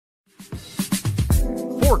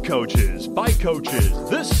For coaches, by coaches,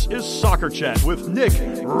 this is Soccer Chat with Nick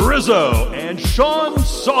Rizzo and Sean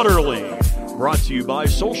Soderling. Brought to you by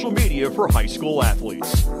Social Media for High School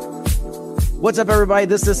Athletes. What's up, everybody?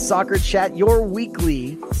 This is Soccer Chat, your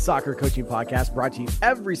weekly soccer coaching podcast, brought to you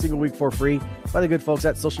every single week for free by the good folks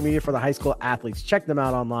at Social Media for the High School Athletes. Check them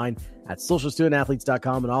out online at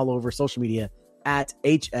socialstudentathletes.com and all over social media at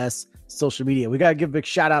HS Social Media. We got to give a big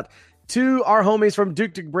shout out to our homies from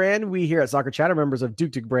Duke Duke Brand. We here at Soccer Chat are members of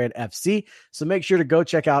Duke Duke Brand FC. So make sure to go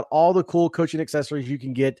check out all the cool coaching accessories you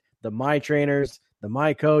can get, the My Trainers, the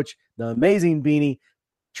My Coach, the amazing beanie,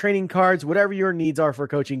 training cards, whatever your needs are for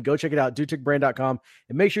coaching. Go check it out, dukedukebrand.com,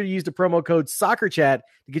 and make sure to use the promo code SoccerChat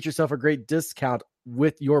to get yourself a great discount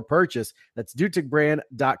with your purchase. That's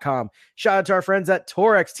dukedukebrand.com. Shout out to our friends at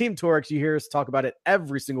Torex, Team Torex. You hear us talk about it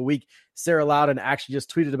every single week. Sarah Loudon actually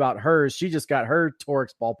just tweeted about hers. She just got her Torex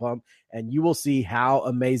ball pump, and you will see how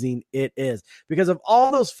amazing it is. Because of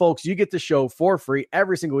all those folks, you get the show for free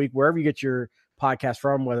every single week, wherever you get your podcast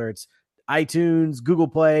from, whether it's iTunes, Google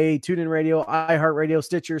Play, TuneIn Radio, iHeartRadio,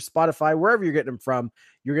 Stitcher, Spotify, wherever you're getting them from,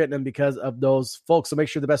 you're getting them because of those folks. So make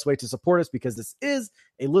sure the best way to support us, because this is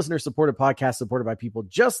a listener-supported podcast supported by people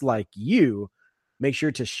just like you, make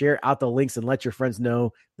sure to share out the links and let your friends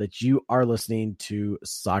know that you are listening to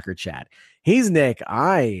Soccer Chat. He's Nick.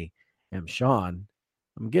 I am Sean.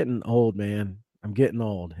 I'm getting old, man. I'm getting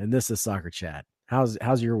old, and this is Soccer Chat. How's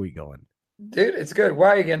your week going? Dude, it's good. Why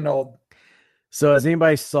are you getting old? So as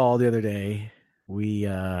anybody saw the other day, we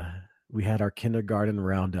had our kindergarten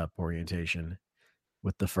roundup orientation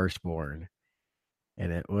with the firstborn,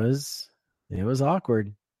 and it was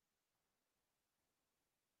awkward.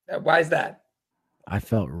 Why is that? I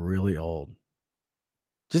felt really old.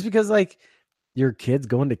 Just because, like, your kid's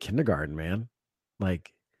going to kindergarten, man.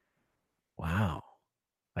 Like, wow.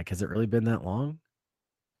 Like, has it really been that long?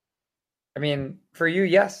 I mean, for you,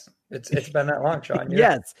 yes. It's been that long, Sean.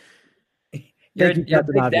 Yes. You're a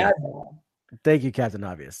big dad now. Thank you, Captain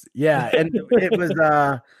Obvious. Yeah, and it was,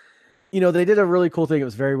 they did a really cool thing. It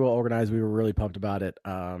was very well organized. We were really pumped about it.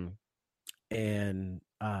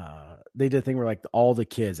 They did a thing where, like, all the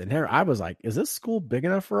kids, and here I was like, is this school big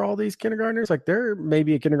enough for all these kindergartners? Like, there may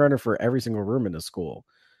be a kindergartner for every single room in the school.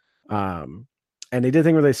 And they did a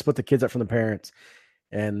thing where they split the kids up from the parents,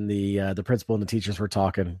 and the principal and the teachers were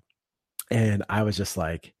talking, and I was just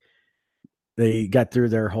like, they got through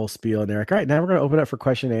their whole spiel, and they're like, all right, now we're going to open up for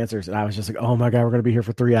question and answers. And I was just like, oh my God, we're going to be here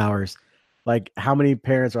for 3 hours. Like, how many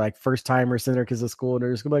parents are like first timers sending their kids to school, and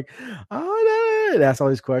they're just going to be like, oh no, and ask all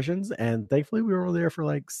these questions. And thankfully we were there for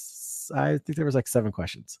I think there was like 7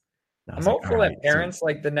 questions. I'm hopeful that parents,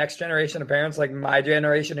 like the next generation of parents, like my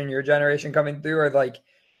generation and your generation coming through, are like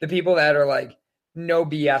the people that are like no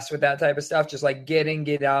BS with that type of stuff. Just like get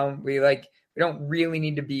down. We don't really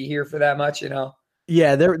need to be here for that much,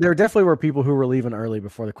 Yeah, there definitely were people who were leaving early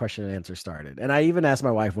before the question and answer started. And I even asked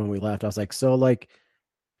my wife when we left, I was like, so like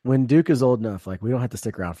when Duke is old enough, like we don't have to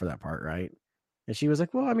stick around for that part, right? And she was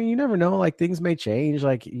like, well, I mean, you never know, like things may change,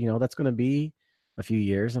 like, that's going to be a few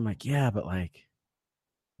years. I'm like, yeah, but like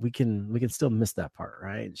we can still miss that part,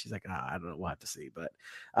 right? And she's like, I don't know, we'll have to see. But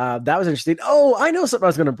that was interesting. Oh, I know something I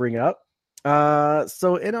was going to bring up.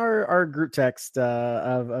 So in our group text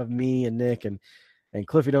of me and Nick and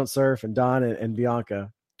Cliffy Don't Surf and Don and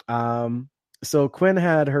Bianca. So Quinn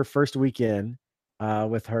had her first weekend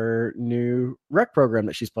with her new rec program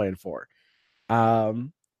that she's playing for.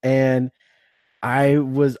 And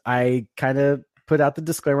I kind of put out the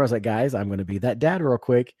disclaimer. I was like, guys, I'm going to be that dad real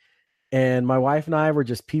quick. And my wife and I were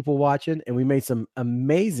just people watching, and we made some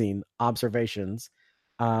amazing observations.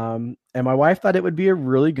 And my wife thought it would be a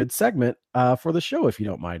really good segment for the show, if you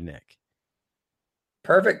don't mind, Nick.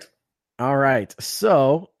 Perfect. All right.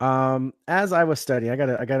 So, as I was studying, I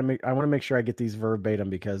want to make sure I get these verbatim,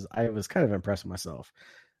 because I was kind of impressed with myself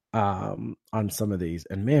on some of these.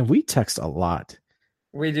 And man, we text a lot.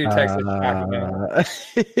 We do text.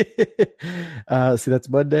 See, that's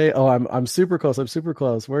Monday. Oh, I'm super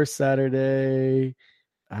close. Where's Saturday?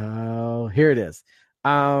 Oh, here it is.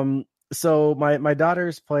 So my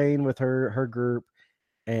daughter's playing with her group,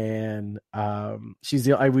 and she's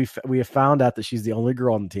we have found out that she's the only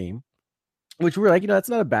girl on the team. Which we're like, that's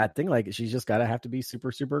not a bad thing. Like, she's just got to have to be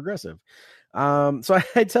super, super aggressive. So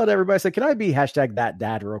I tell everybody, I said, can I be #that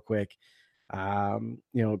dad real quick? Quinn's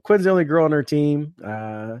the only girl on her team.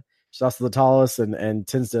 She's also the tallest and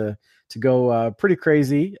tends to go pretty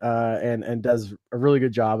crazy and does a really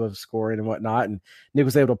good job of scoring and whatnot. And Nick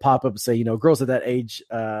was able to pop up and say, girls at that age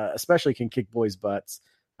especially can kick boys' butts.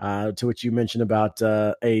 To which you mentioned about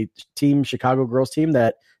a team, Chicago girls team,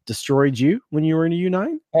 that destroyed you when you were in a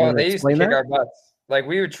U9. Oh, they used to kick our butts. Like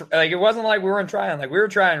we would, like it wasn't like we weren't trying. Like we were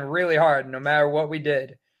trying really hard. No matter what we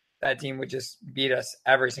did, that team would just beat us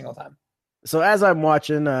every single time. So as I'm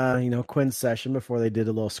watching, Quinn's session before they did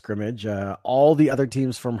a little scrimmage, all the other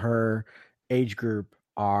teams from her age group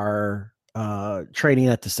are training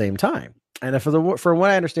at the same time. And from what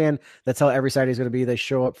I understand, that's how every Saturday is going to be. They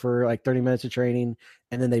show up for like 30 minutes of training,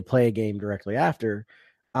 and then they play a game directly after.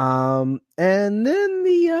 And then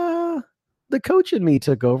the coach and me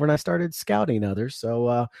took over, and I started scouting others. So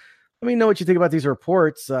let me know what you think about these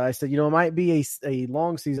reports. I said, it might be a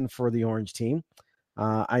long season for the Orange team.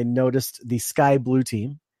 I noticed the Sky Blue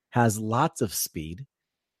team has lots of speed.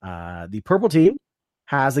 The Purple team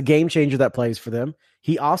has a game changer that plays for them.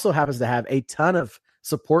 He also happens to have a ton of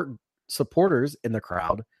supporters in the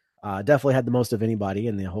crowd. Definitely had the most of anybody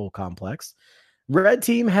in the whole complex. Red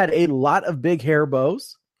team had a lot of big hair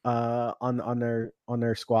bows on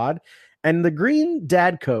their squad, and the Green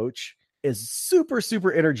dad coach is super,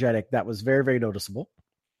 super energetic. That was very, very noticeable.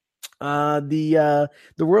 The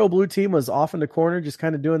Royal Blue team was off in the corner, just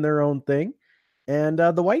kind of doing their own thing. And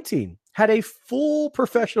the White team had a full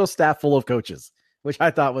professional staff full of coaches, which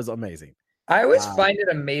I thought was amazing. I always find it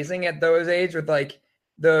amazing at those age with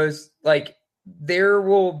there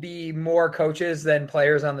will be more coaches than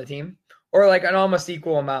players on the team, or like an almost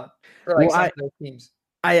equal amount for some of those teams.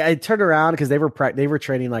 I turned around because they were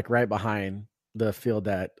training like right behind the field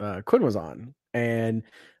that Quinn was on. And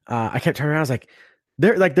I kept turning around. I was like,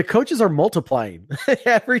 they're like, the coaches are multiplying.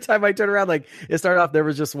 Every time I turn around, like it started off, there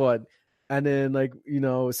was just one. And then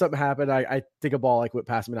something happened. I think a ball like went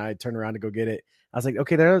past me, and I turned around to go get it. I was like,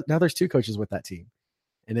 okay, now there's 2 coaches with that team.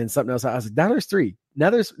 And then something else. I was like, now there's 3. Now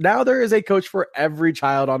there is a coach for every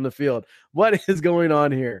child on the field. What is going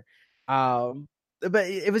on here? But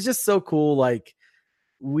it was just so cool. Like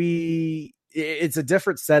it's a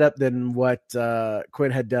different setup than what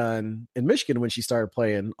Quinn had done in Michigan when she started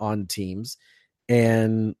playing on teams.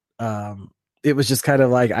 And it was just kind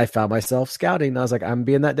of like I found myself scouting. I was like, I'm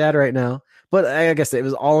being that dad right now. But I guess it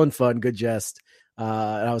was all in fun, good jest. And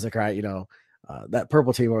I was like, all right, that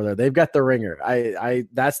Purple team over there, they've got the ringer. I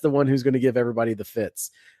that's the one who's going to give everybody the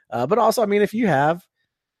fits. But also, I mean, if you have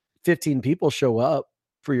 15 people show up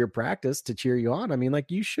for your practice to cheer you on, I mean,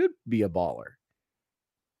 like you should be a baller.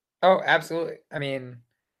 Oh, absolutely. I mean,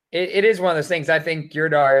 it is one of those things. I think your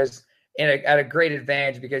daughter is at a great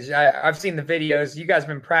advantage because I've seen the videos. You guys have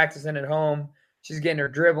been practicing at home. She's getting her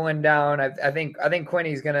dribbling down. I think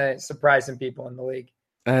Quinny's going to surprise some people in the league.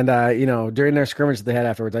 And, during their scrimmage that they had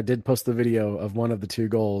afterwards, I did post the video of one of the 2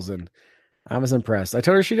 goals, and I was impressed. I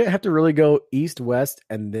told her she didn't have to really go east, west,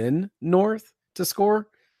 and then north to score.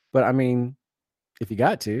 But, I mean, if you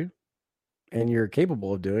got to and you're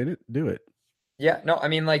capable of doing it, do it. Yeah, no, I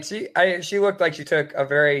mean, like she looked like she took a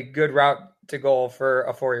very good route to goal for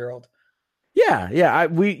a 4-year-old. Yeah.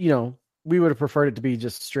 We would have preferred it to be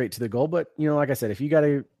just straight to the goal. But, like I said, if you got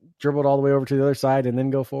to dribble it all the way over to the other side and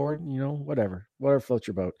then go forward, whatever floats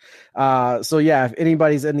your boat. So yeah, if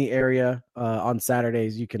anybody's in the area on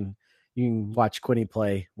Saturdays, you can watch Quinny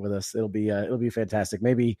play with us. It'll be fantastic.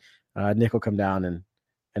 Maybe Nick will come down and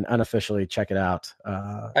unofficially check it out.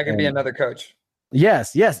 I can be another coach.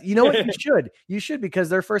 Yes. You know what? You should because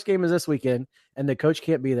their first game is this weekend and the coach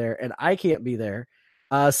can't be there and I can't be there.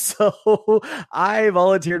 So I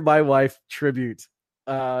volunteered my wife tribute.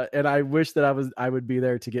 And I wish that I would be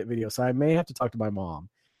there to get video. So I may have to talk to my mom.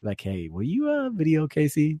 Like, hey, will you video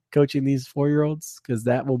Casey coaching these 4-year-olds? Because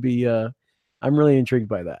that will be I'm really intrigued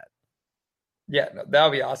by that. Yeah, no,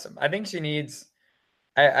 that'll be awesome. I think she needs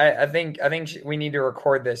I think we need to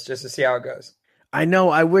record this just to see how it goes. I know.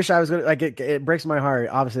 I wish I was going to like it. It breaks my heart,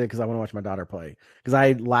 obviously, because I want to watch my daughter play.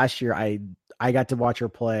 Because last year I got to watch her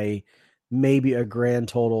play maybe a grand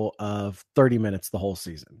total of 30 minutes the whole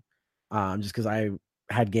season. Just because I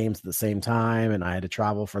had games at the same time and I had to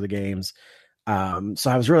travel for the games. So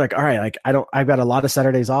I was really like, all right, like I've got a lot of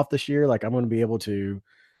Saturdays off this year. Like I'm going to be able to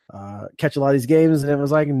catch a lot of these games. And it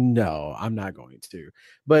was like, no, I'm not going to.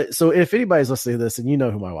 But so if anybody's listening to this and you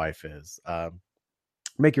know who my wife is,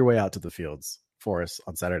 make your way out to the fields for us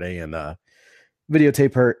on Saturday and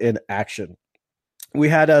videotape her in action. We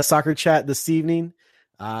had a soccer chat this evening.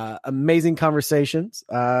 Amazing conversations.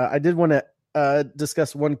 I did want to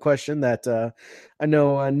discuss one question that I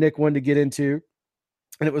know Nick wanted to get into,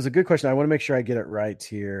 and it was a good question. I want to make sure I get it right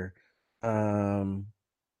here. Oh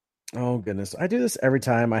goodness, I do this every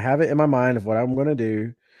time. I have it in my mind of what I'm going to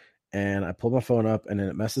do, and I pull my phone up, and then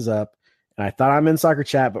it messes up. And I thought I'm in soccer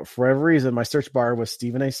chat, but for whatever reason, my search bar was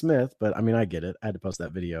Stephen A. Smith. But I mean, I get it. I had to post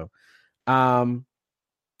that video.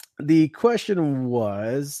 The question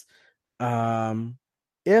was, if I want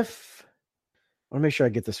to make sure I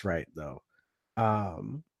get this right though.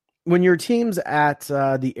 when your team's at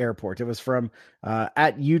the airport, it was from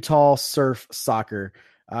at Utah Surf Soccer.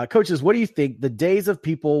 Coaches, what do you think? The days of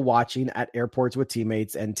people watching at airports with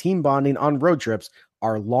teammates and team bonding on road trips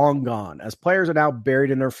are long gone, as players are now buried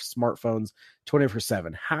in their smartphones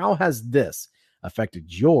 24/7. How has this affected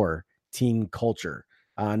your team culture?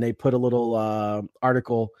 And they put a little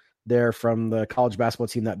article there from the college basketball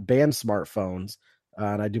team that banned smartphones,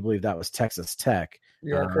 and I do believe that was Texas Tech.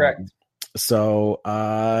 You are correct. So,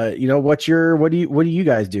 what do you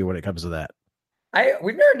guys do when it comes to that?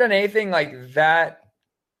 We've never done anything like that,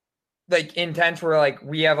 like intense, where like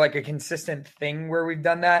we have like a consistent thing where we've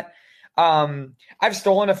done that. I've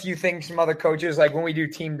stolen a few things from other coaches, like when we do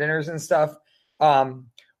team dinners and stuff.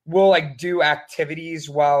 We'll like do activities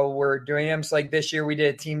while we're doing them. So like this year we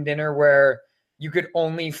did a team dinner where you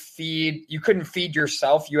couldn't feed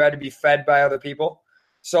yourself. You had to be fed by other people.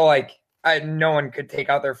 So like no one could take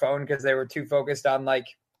out their phone because they were too focused on like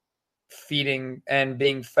feeding and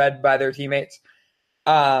being fed by their teammates.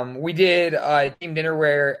 We did a team dinner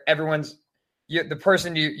where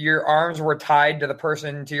your arms were tied to the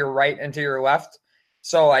person to your right and to your left.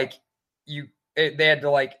 So like they had to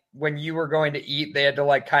like, when you were going to eat, they had to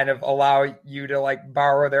like kind of allow you to like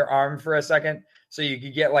borrow their arm for a second so you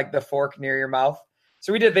could get like the fork near your mouth.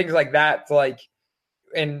 So we did things like that to like,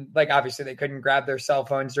 and like obviously they couldn't grab their cell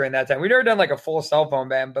phones during that time. We've never done like a full cell phone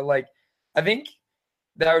ban, but like I think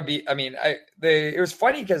that would be, it was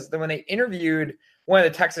funny because when they interviewed one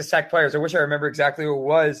of the Texas Tech players, I wish I remember exactly who it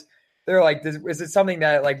was. They're like, is it something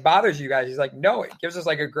that like bothers you guys? He's like, no, it gives us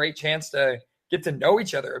like a great chance to get to know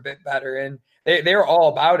each other a bit better. And they were all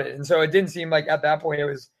about it. And so it didn't seem like at that point it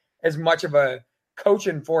was as much of a coach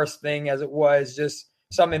enforced thing as it was just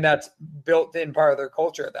something that's built in part of their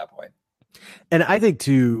culture at that point. And I think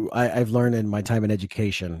too, I've learned in my time in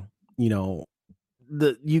education, you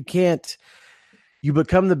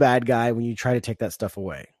become the bad guy when you try to take that stuff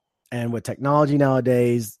away. And with technology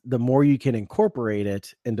nowadays, the more you can incorporate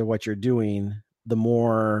it into what you're doing, the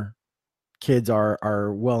more kids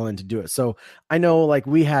are willing to do it. So I know like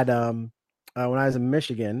we had, when I was in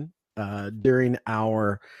Michigan, during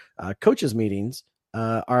our coaches meetings,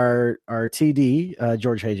 our TD,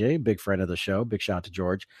 George Hajay, big friend of the show, big shout out to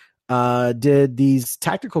George, did these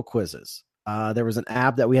tactical quizzes. There was an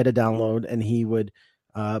app that we had to download, and he would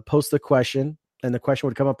post the question, and the question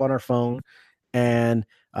would come up on our phone. And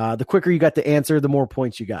the quicker you got the answer, the more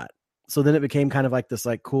points you got. So then it became kind of like this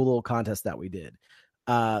like cool little contest that we did.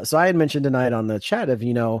 So I had mentioned tonight on the chat of,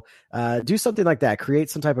 do something like that, create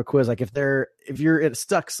some type of quiz. Like if you're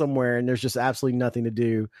stuck somewhere and there's just absolutely nothing to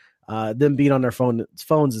do, them being on their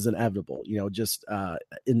phones is inevitable,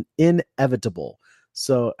 inevitable.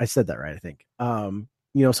 So I said that right, I think.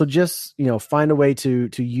 So just, find a way to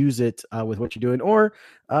use it with what you're doing, or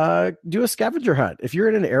do a scavenger hunt. If you're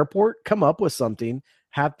in an airport, come up with something,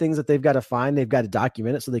 have things that they've got to find. They've got to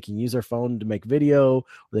document it so they can use their phone to make video, or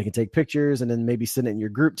they can take pictures and then maybe send it in your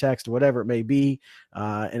group text or whatever it may be,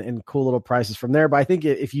 and cool little prizes from there. But I think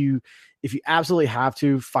if you absolutely have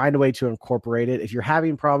to, find a way to incorporate it. If you're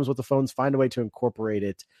having problems with the phones, find a way to incorporate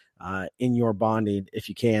it in your bonding, if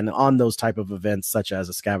you can, on those type of events, such as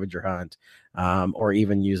a scavenger hunt, or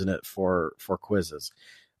even using it for quizzes.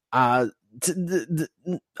 The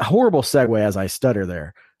horrible segue as I stutter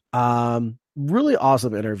there. Really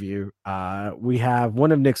awesome interview. We have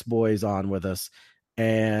one of Nick's boys on with us,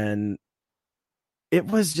 and it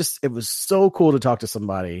was so cool to talk to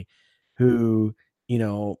somebody who,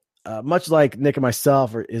 much like Nick and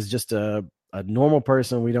myself, is just a normal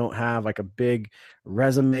person. We don't have like a big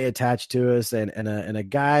resume attached to us, and a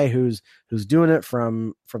guy who's doing it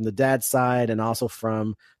from the dad side and also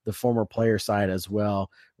from the former player side as well.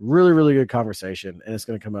 Really, really good conversation, and it's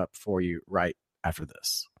going to come up for you right after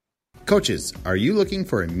this. Coaches, are you looking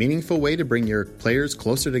for a meaningful way to bring your players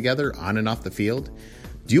closer together on and off the field?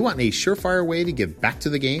 Do you want a surefire way to give back to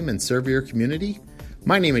the game and serve your community?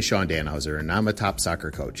 My name is Sean Danhauser, and I'm a top soccer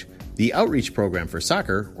coach. The Outreach Program for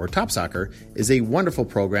Soccer, or Top Soccer, is a wonderful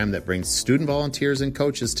program that brings student volunteers and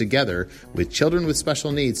coaches together with children with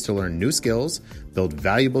special needs to learn new skills, build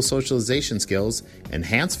valuable socialization skills,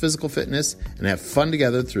 enhance physical fitness, and have fun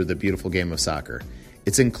together through the beautiful game of soccer.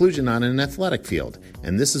 It's inclusion on an athletic field,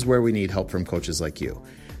 and this is where we need help from coaches like you.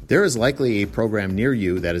 There is likely a program near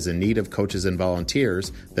you that is in need of coaches and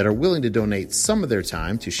volunteers that are willing to donate some of their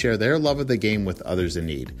time to share their love of the game with others in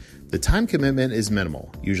need. The time commitment is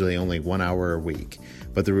minimal, usually only 1 hour a week,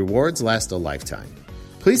 but the rewards last a lifetime.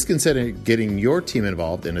 Please consider getting your team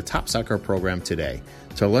involved in a Top Soccer program today.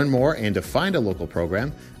 To learn more and to find a local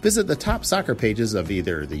program, visit the Top Soccer pages of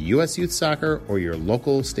either the U.S. Youth Soccer or your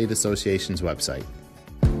local state association's website.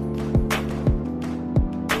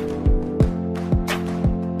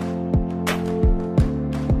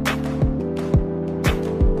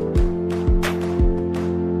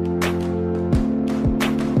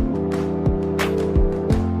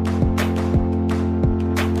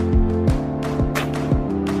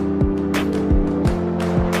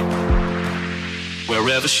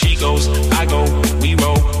 Wherever she goes, I go, we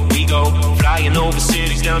roll, we go. Flying over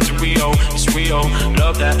cities down to Rio, it's Rio.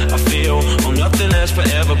 Love that I feel, oh nothing lasts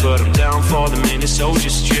forever, but I'm down for the minute, so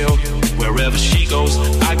just chill. Wherever she goes,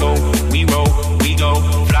 I go, we roll, we go.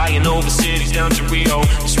 Flying over cities down to Rio,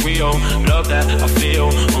 it's Rio. Love that I feel,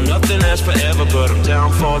 oh nothing lasts forever, but I'm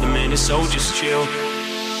down for the minute, so just chill.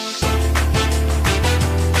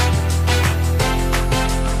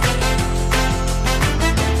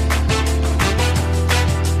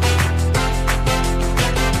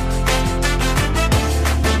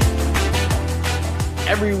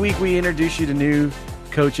 Every week we introduce you to new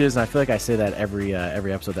coaches, and I feel like I say that every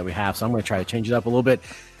episode that we have, so I'm going to try to change it up a little bit.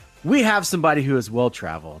 We have somebody who is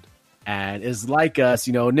well-traveled and is like us.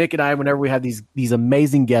 You know, Nick and I, whenever we have these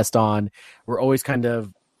amazing guests on, we're always kind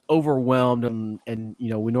of overwhelmed, and you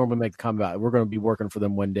know, we normally make the comment about we're going to be working for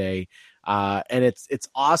them one day, and it's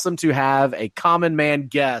awesome to have a common man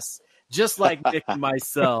guest just like Nick and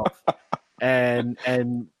myself, and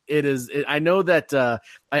I know that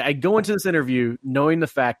I go into this interview knowing the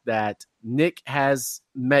fact that Nick has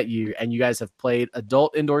met you and you guys have played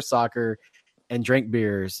adult indoor soccer and drank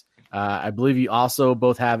beers. I believe you also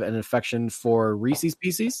both have an affection for Reese's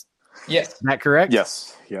Pieces. Yes. Is that correct?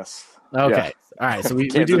 Yes. Okay. Yeah. All right. So we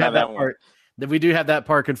do have that part. We do have that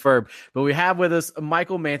part confirmed. But we have with us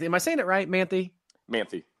Michael Manthey. Am I saying it right, Manthey?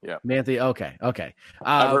 Manthey, yeah. Manthey, okay.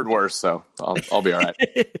 I've heard worse, so I'll be all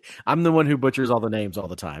right. I'm the one who butchers all the names all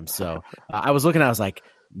the time. So I was looking, I was like,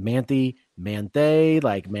 Manthey,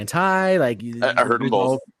 like Manti, like I heard them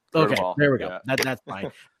both. Okay, there we go. Yeah. That's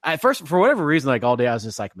fine. At first, for whatever reason, like all day, I was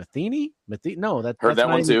just like Matheny. No, heard that's that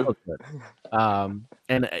one too.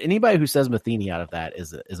 And anybody who says Matheny out of that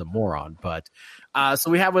is a moron. But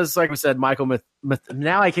so we have was like we said, Michael.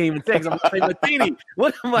 Now I can't even think. I'm saying Matheny.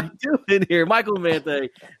 What am I doing here? Michael Manthey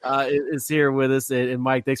is here with us, and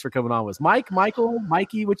Mike, thanks for coming on with us. Michael,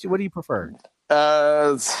 Mikey, what do you prefer?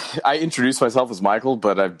 I introduce myself as Michael,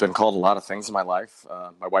 but I've been called a lot of things in my life.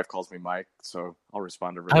 My wife calls me Mike, so I'll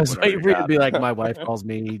respond to. I was waiting for you to be like, my wife calls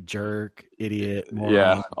me jerk, idiot, moron.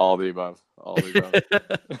 Yeah, all the above.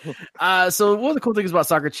 So one of the cool things about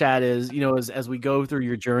Soccer Chat is, you know, as we go through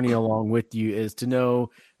your journey along with you, is to know,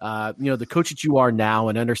 you know, the coach that you are now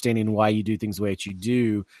and understanding why you do things the way that you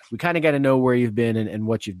do. We kind of got to know where you've been and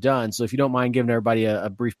what you've done. So if you don't mind giving everybody a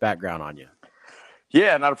brief background on you.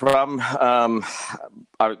 Yeah, not a problem. I'm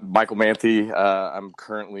Michael Manthey. I'm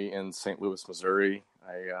currently in St. Louis, Missouri.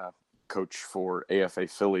 I coach for AFA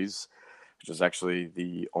Phillies, which is actually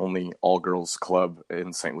the only all-girls club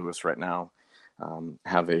in St. Louis right now.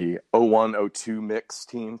 Have a 01-02 mix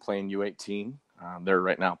team playing U18. They're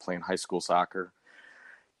right now playing high school soccer.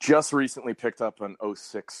 Just recently picked up an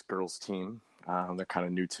 06 girls team. They're kind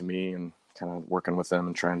of new to me and kind of working with them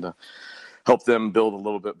and trying to help them build a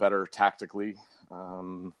little bit better tactically.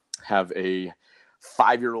 Have a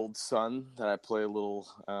 5-year-old son that I play a little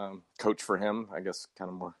coach for him. I guess kind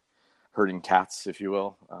of more herding cats, if you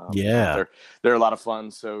will. Yeah, they're a lot of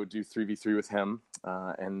fun. So do 3v3 with him,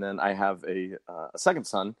 and then I have a second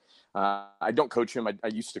son. I don't coach him. I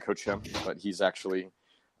used to coach him, but he's actually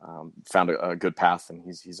found a good path, and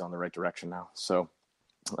he's on the right direction now. So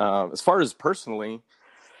as far as personally,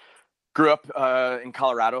 grew up in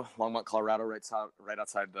Colorado, Longmont, Colorado, right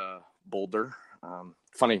outside Boulder.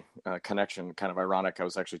 Funny connection, kind of ironic. I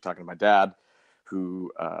was actually talking to my dad,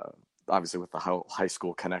 who obviously with the high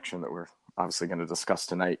school connection that we're obviously going to discuss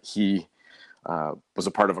tonight, he was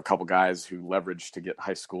a part of a couple guys who leveraged to get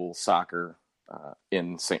high school soccer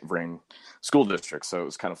in St. Vrain school district. So it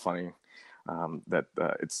was kind of funny that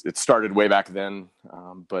it started way back then.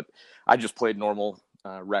 But I just played normal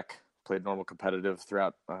rec, played normal competitive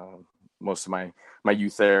throughout most of my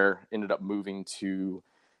youth there. Ended up moving to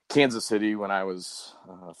Kansas City when I was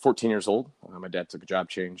 14 years old. My dad took a job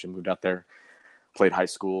change and moved out there, played high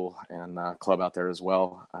school and club out there as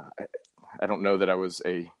well. I don't know that I was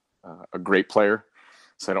a great player,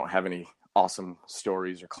 so I don't have any awesome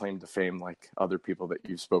stories or claim to fame like other people that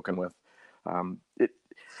you've spoken with.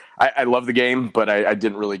 I love the game, but I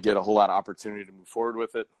didn't really get a whole lot of opportunity to move forward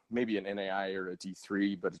with it. Maybe an NAI or a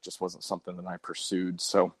D3, but it just wasn't something that I pursued.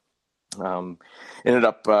 So ended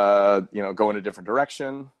up, going a different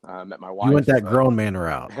direction. Met my wife. You went that grown man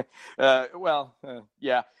route.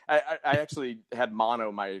 Yeah. I actually had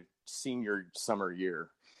mono my senior summer year.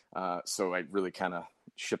 So I really kind of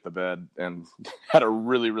shit the bed and had a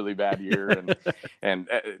really, really bad year. And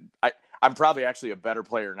I'm probably actually a better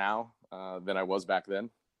player now than I was back then.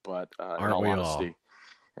 But in all honesty,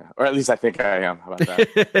 Yeah. Or at least I think I am. How about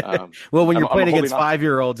that? Well, when you're I'm playing against holding on.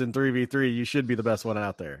 5-year-olds in 3v3, you should be the best one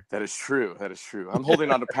out there. That is true. I'm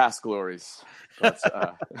holding on to past glories. But,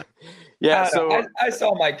 yeah. So I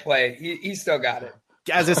saw Mike play. He still got it.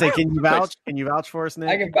 As I say, can you vouch? Can you vouch for us, Nick?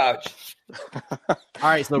 I can vouch. All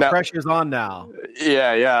right, so pressure's on now.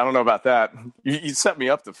 Yeah. I don't know about that. You set me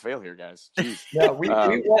up to fail here, guys. Jeez. No,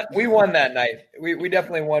 we won that night. We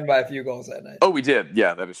definitely won by a few goals that night. Oh, we did.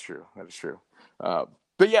 Yeah, that is true.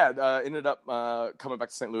 But yeah, ended up coming back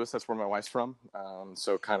to St. Louis. That's where my wife's from.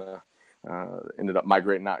 So kind of ended up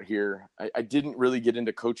migrating out here. I didn't really get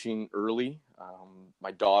into coaching early.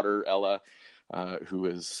 My daughter, Ella, who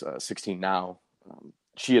is 16 now,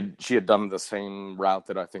 she had done the same route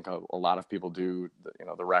that I think a lot of people do,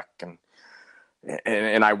 the rec.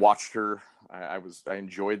 And I watched her. I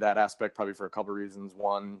enjoyed that aspect probably for a couple of reasons.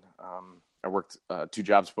 One, I worked 2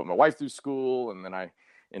 jobs to put my wife through school, and then I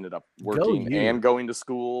ended up working and going to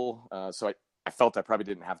school. So I felt I probably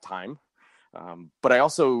didn't have time. But I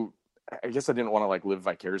guess I didn't want to like live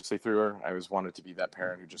vicariously through her. I always wanted to be that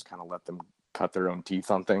parent who just kind of let them cut their own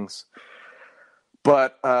teeth on things.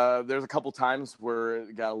 But there's a couple times where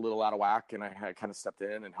it got a little out of whack, and I kind of stepped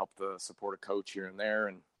in and helped support a coach here and there.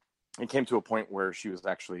 And it came to a point where she was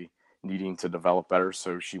actually needing to develop better.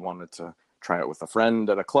 So she wanted to try it with a friend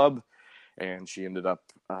at a club, and she ended up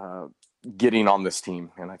getting on this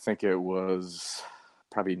team. And I think it was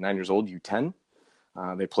probably 9 years old, U10.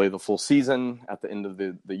 They play the full season. At the end of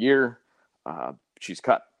the year, she's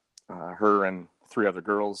cut. Her and 3 other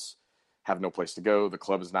girls have no place to go. The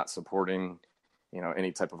club is not supporting,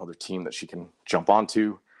 any type of other team that she can jump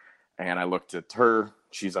onto. And I looked at her,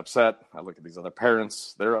 she's upset. I look at these other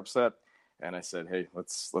parents, they're upset. And I said, hey,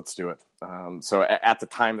 let's do it. So at the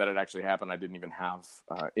time that it actually happened, I didn't even have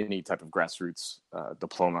any type of grassroots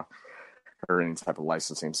diploma or any type of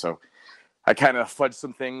licensing. So I kind of fudged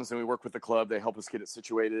some things, and we worked with the club. They helped us get it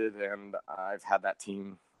situated, and I've had that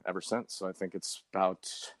team ever since. So I think it's about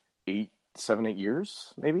 7, 8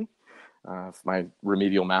 years, maybe, if my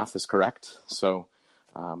remedial math is correct. So,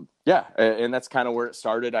 yeah, and that's kind of where it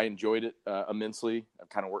started. I enjoyed it immensely. I've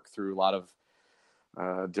kind of worked through a lot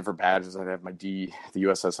of different badges. I have my D, the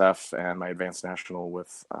USSF, and my advanced national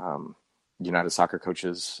with United Soccer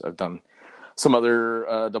Coaches. I've done some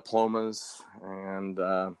other diplomas, and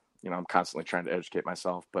I'm constantly trying to educate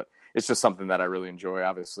myself, but it's just something that I really enjoy.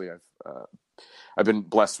 Obviously, I've been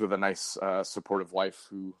blessed with a nice, supportive wife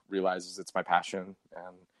who realizes it's my passion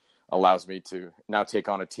and allows me to now take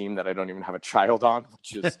on a team that I don't even have a child on,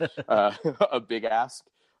 which is a big ask.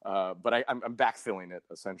 But I'm backfilling it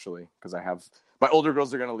essentially because I have my older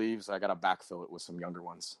girls are going to leave, so I got to backfill it with some younger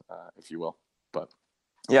ones, if you will. But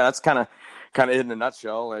yeah, that's kind of it in a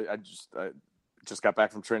nutshell. I just got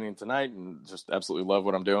back from training tonight and just absolutely love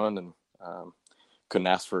what I'm doing, and couldn't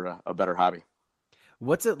ask for a better hobby.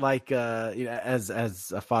 What's it like, as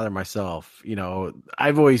a father myself,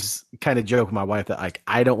 I've always kind of joked with my wife that like,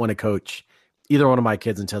 I don't want to coach either one of my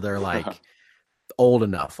kids until they're like old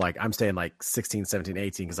enough. Like I'm staying like 16, 17,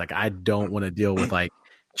 18. Cause like, I don't want to deal with like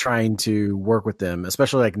trying to work with them,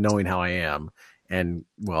 especially like knowing how I am and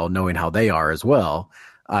knowing how they are as well.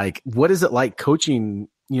 Like, what is it like coaching,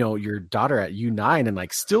 your daughter at U9 and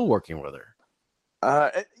like still working with her?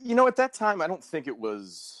 At that time, I don't think it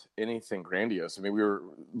was anything grandiose. I mean, we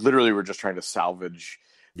were just trying to salvage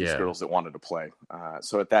these girls that wanted to play.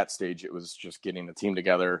 So at that stage, it was just getting the team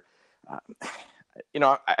together.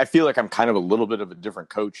 I feel like I'm kind of a little bit of a different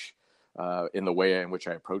coach in the way in which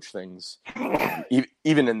I approach things.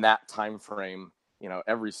 Even in that time frame,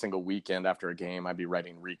 every single weekend after a game, I'd be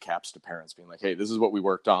writing recaps to parents being like, hey, this is what we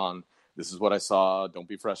worked on. This is what I saw. Don't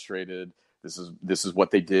be frustrated. This is what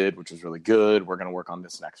they did, which is really good. We're going to work on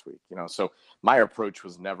this next week. So my approach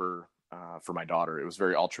was never for my daughter. It was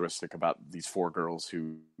very altruistic about these 4 girls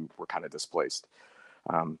who were kind of displaced.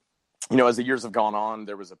 As the years have gone on,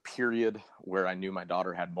 there was a period where I knew my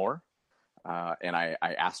daughter had more, and I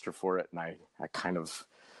asked her for it, and I kind of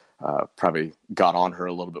probably got on her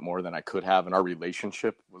a little bit more than I could have, and our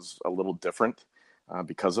relationship was a little different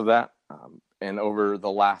because of that. And over the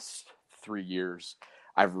last 3 years,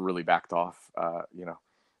 I've really backed off.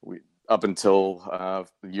 Up until a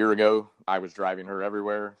year ago, I was driving her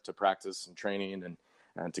everywhere to practice and training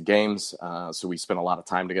and to games. So we spent a lot of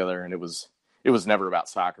time together, and it was never about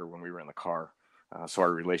soccer when we were in the car. So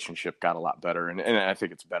our relationship got a lot better, and I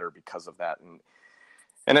think it's better because of that.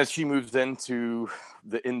 And as she moves into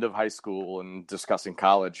the end of high school and discussing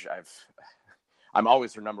college, I'm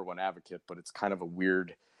always her number one advocate, but it's kind of a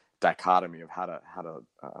weird dichotomy of how to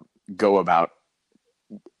go about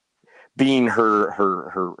being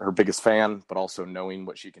her biggest fan, but also knowing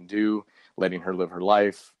what she can do, letting her live her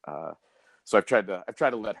life. So I've tried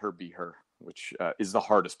to let her be her, which is the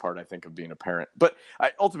hardest part, I think, of being a parent. But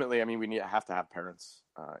ultimately, I mean, we have to have parents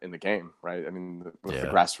in the game, right? I mean, with the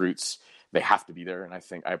grassroots, they have to be there. And I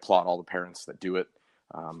think I applaud all the parents that do it.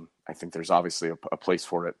 I think there's obviously a place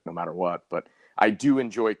for it no matter what. But I do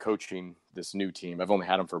enjoy coaching this new team. I've only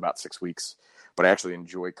had them for about 6 weeks, but I actually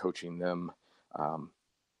enjoy coaching them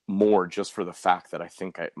more just for the fact that I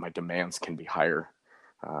think my demands can be higher.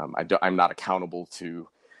 I'm not accountable to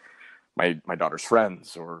my daughter's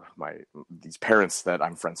friends or these parents that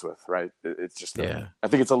I'm friends with, right? It's just, I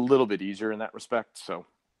think it's a little bit easier in that respect. So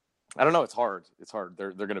I don't know. It's hard.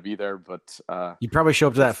 They're going to be there, but you probably show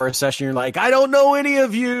up to that first session. You're like, I don't know any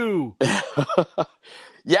of you.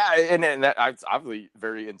 Yeah. And that's obviously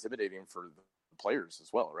very intimidating for the players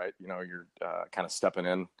as well, right? You know, you're kind of stepping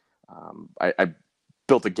in. I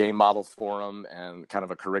built a game model for them and kind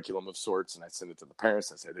of a curriculum of sorts. And I sent it to the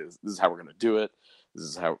parents. I said, this is how we're going to do it. This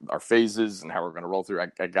is how our phases and how we're going to roll through.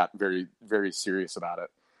 I got very, very serious about it.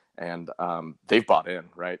 And they've bought in,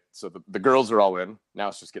 right? So the girls are all in. Now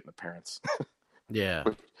it's just getting the parents. Yeah.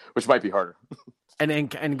 Which might be harder.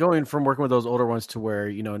 And going from working with those older ones to where,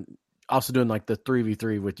 you know, also doing like the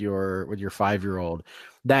 3v3 with your 5-year-old,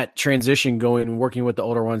 that transition going and working with the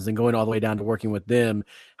older ones and going all the way down to working with them.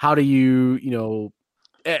 How do you know,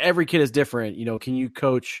 every kid is different. You know, can you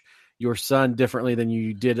coach your son differently than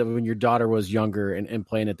you did when your daughter was younger and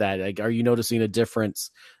playing at that? Like, are you noticing a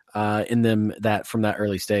difference in them that from that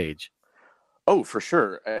early stage? Oh, for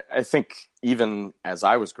sure. I think even as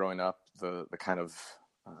I was growing up, the kind of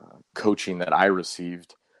coaching that I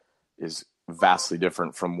received is vastly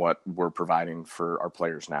different from what we're providing for our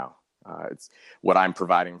players now. It's what I'm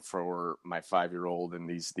providing for my 5-year-old and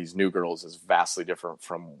these new girls is vastly different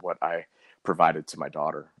from what I provided to my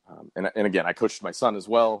daughter. And again, I coached my son as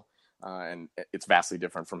well. And it's vastly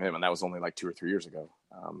different from him. And that was only like 2 or 3 years ago.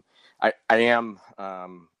 I am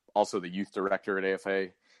also the youth director at AFA,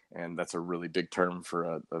 and that's a really big term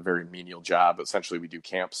for a very menial job. Essentially, we do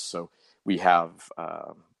camps. So we have,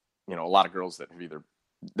 a lot of girls that have either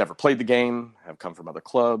never played the game, have come from other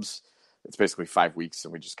clubs. It's basically 5 weeks,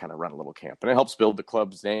 and we just kind of run a little camp. And it helps build the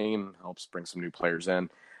club's name, helps bring some new players in.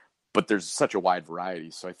 But there's such a wide variety.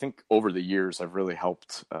 So I think over the years, I've really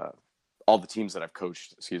helped all the teams that I've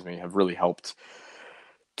coached, have really helped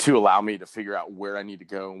to allow me to figure out where I need to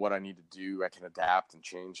go and what I need to do. I can adapt and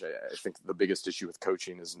change. I think the biggest issue with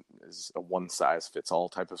coaching is a one-size-fits-all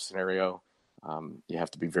type of scenario. You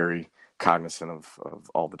have to be very cognizant of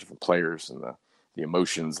all the different players and the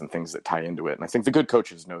emotions and things that tie into it. And I think the good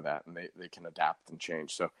coaches know that, and they can adapt and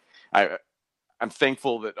change. So I'm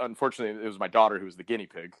thankful that, unfortunately, it was my daughter who was the guinea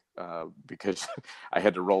pig because I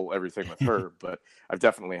had to roll everything with her. But I've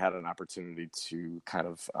definitely had an opportunity to kind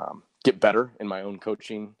of get better in my own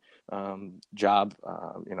coaching job,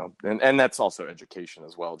 and that's also education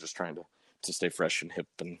as well, just trying to stay fresh and hip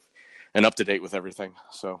and up to date with everything.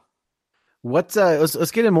 So what's let's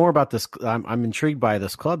get in more about this. I'm intrigued by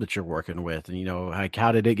this club that you're working with, and like,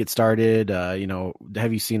 how did it get started?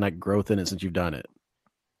 Have you seen like growth in it since you've done it?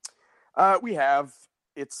 We have.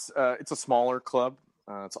 It's a smaller club.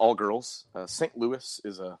 It's all girls. St. Louis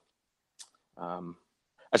is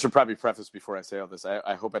I should probably preface before I say all this.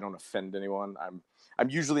 I hope I don't offend anyone. I'm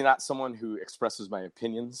usually not someone who expresses my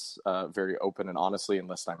opinions very open and honestly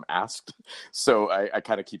unless I'm asked. So I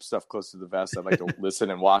kind of keep stuff close to the vest. I like to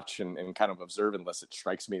listen and watch and kind of observe unless it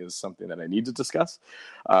strikes me as something that I need to discuss.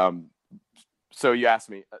 So you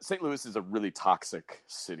asked me. St. Louis is a really toxic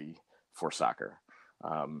city for soccer.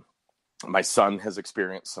 My son has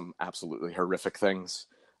experienced some absolutely horrific things,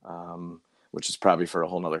 which is probably for a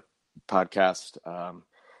whole nother podcast.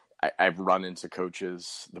 I've run into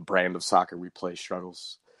coaches. The brand of soccer we play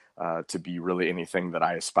struggles to be really anything that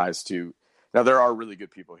I aspire to. Now, there are really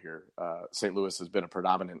good people here. St. Louis has been a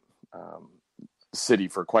predominant city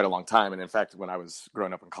for quite a long time. And in fact, when I was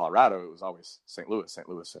growing up in Colorado, it was always St. Louis, St.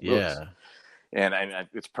 Louis, St. Louis. And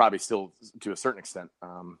it's probably still to a certain extent.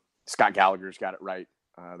 Scott Gallagher's got it right.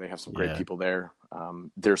 They have some great people there.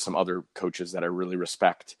 There's some other coaches that I really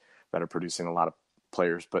respect that are producing a lot of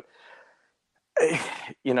players, but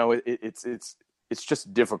it's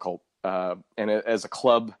just difficult. And as a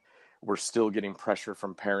club, we're still getting pressure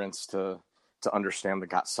from parents to understand the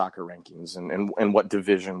GOT soccer rankings and what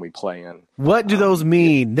division we play in. What do those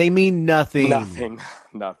mean? They mean nothing.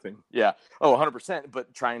 Nothing. Yeah. Oh, 100%.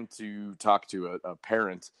 But trying to talk to a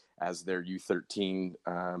parent as their U13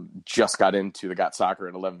 just got into the GOT soccer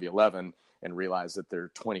at 11v11 and realized that they're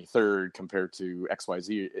 23rd compared to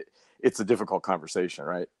XYZ, it's a difficult conversation,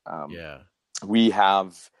 right? We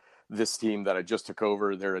have this team that I just took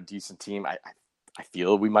over, they're a decent team. I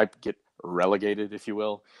feel we might get relegated, if you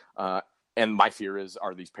will. And my fear is,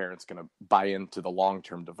 are these parents going to buy into the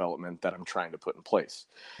long-term development that I'm trying to put in place?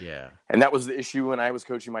 Yeah. And that was the issue when I was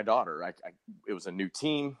coaching my daughter. It was a new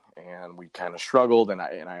team, and we kind of struggled, and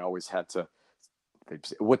I always had to, they'd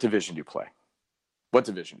say, what division do you play? What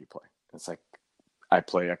division do you play? And it's like, I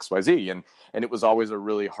play XYZ. And it was always a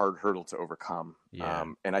really hard hurdle to overcome. Yeah.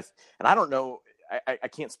 And I don't know, I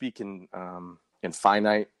can't speak in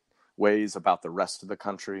finite ways about the rest of the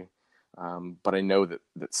country. But I know that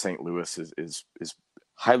St. Louis is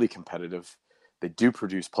highly competitive. They do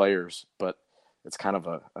produce players, but it's kind of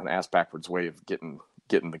an ass backwards way of getting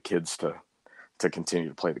the kids to continue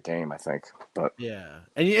to play the game, I think. But yeah,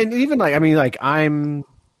 and even like, I mean, like, I'm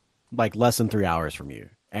like less than 3 hours from you,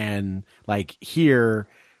 and like here,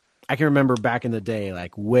 I can remember back in the day,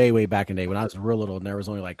 like way back in the day when I was real little, and there was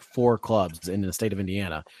only like 4 clubs in the state of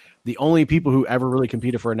Indiana. The only people who ever really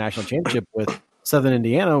competed for a national championship with Southern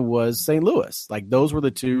Indiana was St. Louis. Like those were the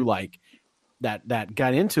two like that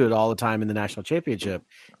got into it all the time in the national championship.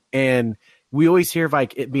 And we always hear of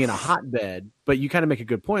like it being a hotbed, but you kind of make a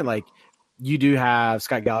good point. Like you do have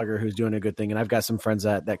Scott Gallagher who's doing a good thing, and I've got some friends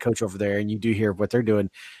that coach over there, and you do hear of what they're doing.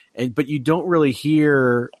 But you don't really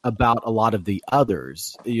hear about a lot of the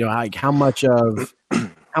others. You know, like how much of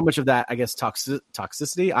that, I guess,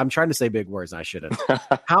 toxicity. I'm trying to say big words, and I shouldn't.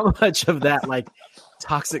 How much of that, like,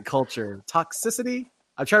 toxic culture, toxicity?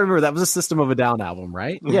 I'm trying to remember. That was a System of a Down album,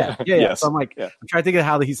 right? Yeah. Yes. So I'm like, I'm trying to think of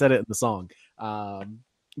how he said it in the song.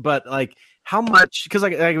 But like, how much? Because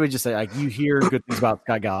like I would just say, like, you hear good things about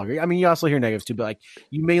Scott Gallagher. I mean, you also hear negatives too, but like,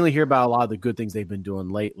 you mainly hear about a lot of the good things they've been doing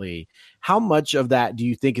lately. How much of that do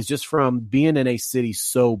you think is just from being in a city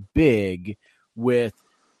so big with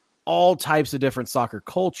all types of different soccer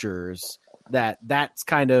cultures that's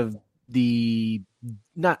kind of the,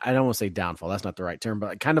 not, I don't want to say downfall, that's not the right term,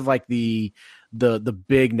 but kind of like the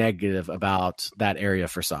big negative about that area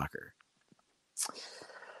for soccer?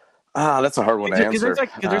 That's a hard one to answer.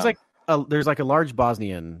 There's like a large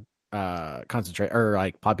Bosnian concentrate or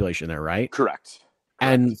like population there, right? Correct.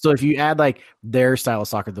 And so if you add like their style of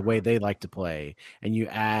soccer, the way they like to play, and you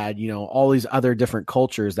add, you know, all these other different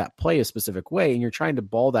cultures that play a specific way, and you're trying to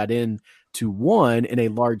ball that in to one in a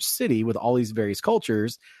large city with all these various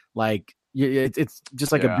cultures, like it's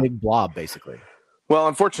just like a big blob, basically. Well,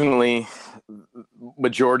 unfortunately,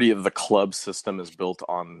 majority of the club system is built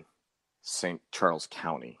on St. Charles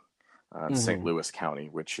County, St. Louis County,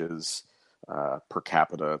 which is per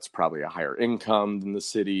capita, it's probably a higher income than the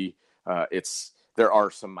city. There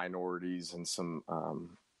are some minorities and some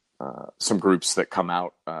groups that come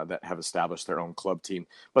out that have established their own club team,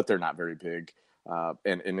 but they're not very big,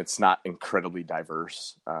 and it's not incredibly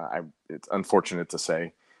diverse. It's unfortunate to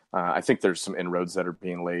say. I think there's some inroads that are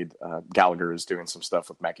being laid. Gallagher is doing some stuff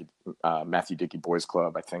with Matthew Dickey Boys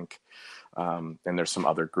Club, I think, and there's some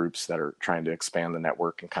other groups that are trying to expand the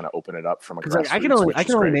network and kind of open it up from a grassroots. Like, I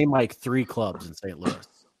can only name like 3 clubs in St. Louis,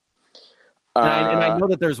 and I know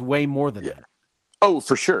that there's way more than that. Oh,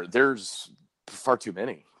 for sure. There's far too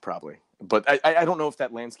many, probably. But I don't know if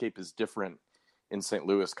that landscape is different in St.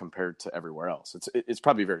 Louis compared to everywhere else. It's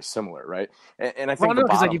probably very similar, right? And I think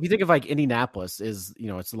because like if you think of like Indianapolis is, you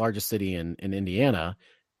know, it's the largest city in Indiana,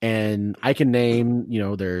 and I can name, you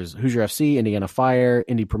know, there's Hoosier FC, Indiana Fire,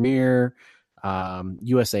 Indy Premier,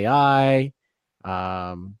 USAI,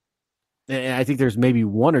 and I think there's maybe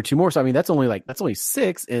 1 or 2 more. So I mean, that's only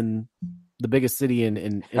 6 in the biggest city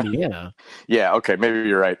in Indiana. Yeah. Okay. Maybe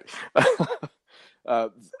you're right.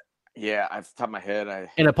 Yeah. Off the top of my head,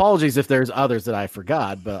 and apologies if there's others that I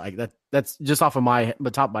forgot, but like that's just off of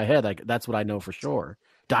the top of my head. Like that's what I know for sure.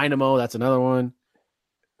 Dynamo, that's another one.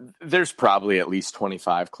 There's probably at least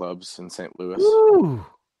 25 clubs in St. Louis. Woo!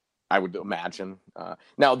 I would imagine.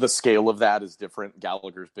 Now the scale of that is different.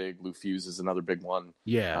 Gallagher's big. Lou Fuse is another big one.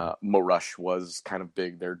 Yeah. Mo Rush was kind of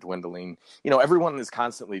big. They're dwindling. You know, everyone is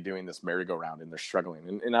constantly doing this merry-go-round and they're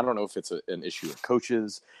struggling. And I don't know if it's an issue of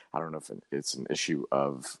coaches. I don't know if it's an issue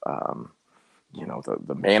of, you know,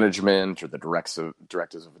 the management or the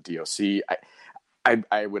directives of a DOC.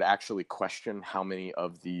 I would actually question how many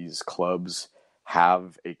of these clubs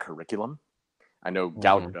have a curriculum. I know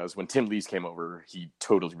Gallagher does. When Tim Lees came over, he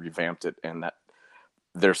totally revamped it, and that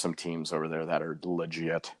there's some teams over there that are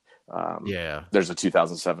legit. There's a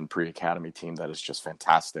 2007 pre-academy team that is just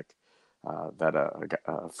fantastic that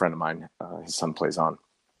a friend of mine, his son plays on.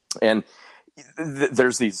 And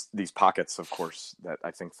there's these pockets, of course, that I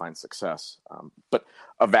think find success. But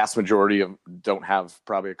a vast majority of don't have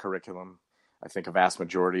probably a curriculum. I think a vast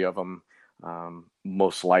majority of them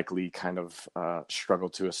most likely kind of struggle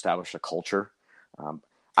to establish a culture.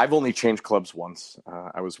 I've only changed clubs once.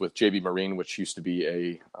 I was with JB Marine, which used to be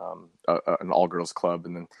an all-girls club,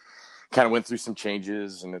 and then kind of went through some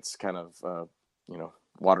changes, and it's kind of,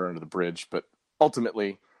 water under the bridge. But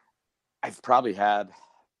ultimately, I've probably had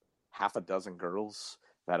half a dozen girls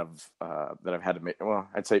that I've had to make. Well,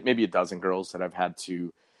 I'd say maybe a dozen girls that I've had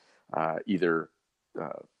to either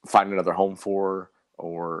find another home for,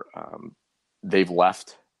 or they've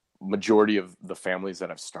left. Majority of the families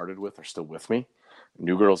that I've started with are still with me.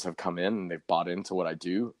 New girls have come in and they've bought into what I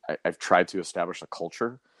do. I've tried to establish a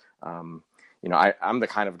culture. I'm the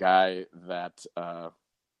kind of guy that, I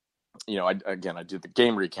did the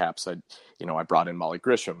game recaps. I brought in Molly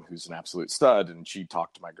Grisham, who's an absolute stud, and she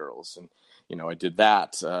talked to my girls. And, I did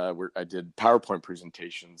that. I did PowerPoint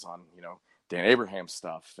presentations on, Dan Abraham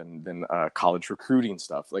stuff, and then college recruiting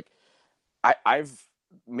stuff. Like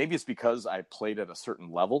maybe it's because I played at a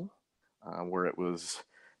certain level where it was,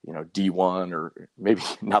 D1, or maybe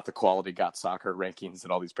not the quality got soccer rankings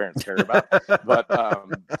that all these parents care about. But,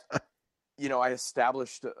 I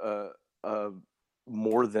established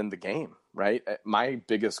more than the game, right? My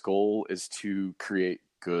biggest goal is to create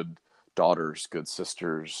good daughters, good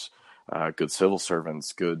sisters, good civil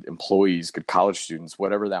servants, good employees, good college students,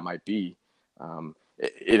 whatever that might be.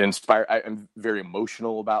 It inspires. I'm very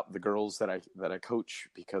emotional about the girls that I coach,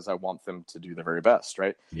 because I want them to do their very best,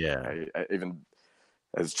 right? Yeah. I even,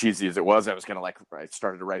 as cheesy as it was, I was kind of like, I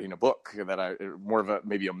started writing a book that more of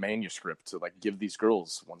maybe a manuscript to like give these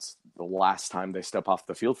girls once the last time they step off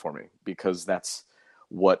the field for me, because that's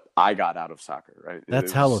what I got out of soccer, right?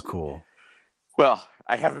 That's hella cool. Well,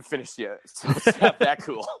 I haven't finished yet, so it's not that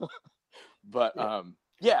cool. But I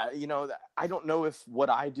don't know if what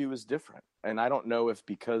I do is different. And I don't know if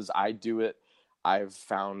because I do it, I've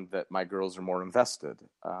found that my girls are more invested.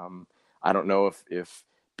 I don't know if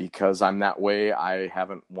because I'm that way, I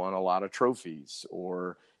haven't won a lot of trophies,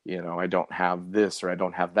 or, I don't have this or I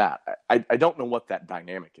don't have that. I don't know what that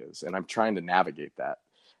dynamic is, and I'm trying to navigate that.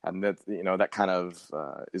 And that, that kind of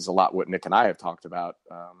is a lot what Nick and I have talked about,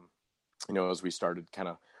 as we started kind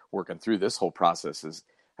of working through this whole process. Is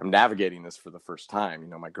I'm navigating this for the first time.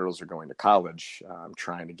 My girls are going to college. I'm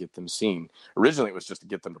trying to get them seen. Originally, it was just to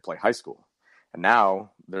get them to play high school. And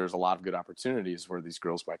now there's a lot of good opportunities where these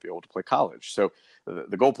girls might be able to play college. So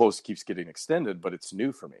the goalpost keeps getting extended, but it's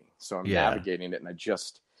new for me. So I'm navigating it, and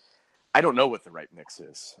I don't know what the right mix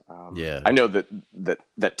is. I know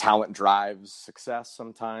that talent drives success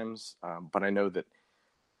sometimes, but I know that.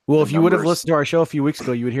 Well, if you would have listened to our show a few weeks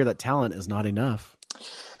ago, you would hear that talent is not enough.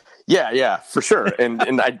 Yeah, for sure.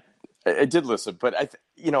 And I did listen, but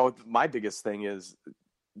my biggest thing is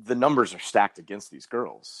the numbers are stacked against these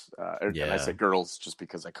girls. And I say girls just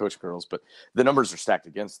because I coach girls, but the numbers are stacked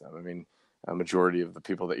against them. I mean, a majority of the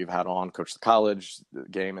people that you've had on coach the college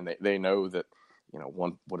game, and they know that,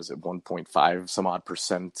 1.5 some odd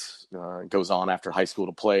percent goes on after high school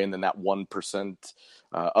to play. And then that 1%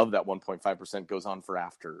 of that 1.5% goes on for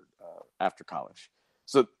after college.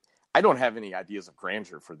 So I don't have any ideas of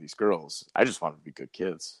grandeur for these girls. I just want them to be good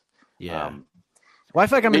kids. Yeah. Well, I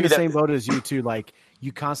feel like I'm in the same boat as you too. Like,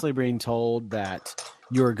 you constantly being told that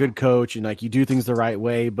you're a good coach and like you do things the right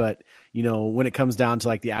way, but when it comes down to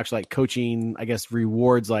like the actual like coaching, I guess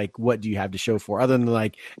rewards, like what do you have to show for other than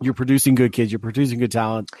like you're producing good kids, you're producing good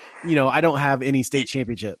talent. I don't have any state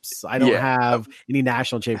championships. I don't have any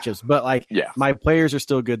national championships, but like my players are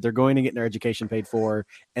still good. They're going to get their education paid for,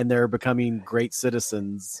 and they're becoming great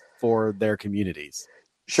citizens for their communities.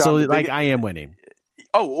 Sean, so like I am winning.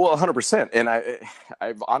 Oh, well, 100%. And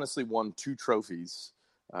I've honestly won 2 trophies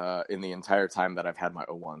in the entire time that I've had my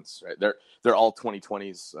O1s. Right? They're all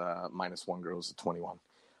 2020s minus one girls at 21.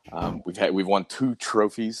 We've won 2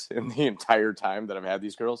 trophies in the entire time that I've had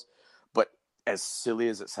these girls. But as silly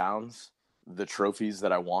as it sounds, the trophies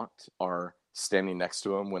that I want are standing next to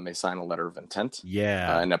them when they sign a letter of intent.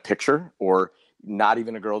 And a picture, or not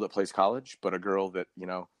even a girl that plays college, but a girl that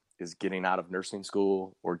is getting out of nursing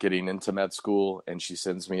school or getting into med school, and she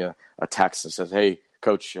sends me a text that says, "Hey,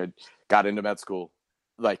 coach, I got into med school."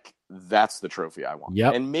 Like, that's the trophy I want.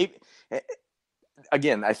 And maybe,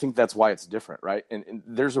 again, I think that's why it's different, right? And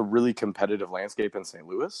there's a really competitive landscape in St.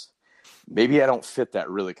 Louis. Maybe I don't fit that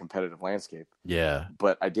really competitive landscape.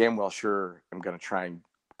 But I damn well sure am going to try and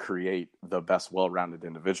create the best well-rounded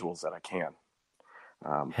individuals that I can.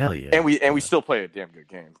 Hell yeah. And we still play a damn good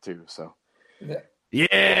game too. So.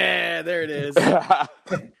 Yeah, there it is. I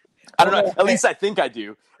don't know. At least I think I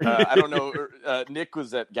do. I don't know. Nick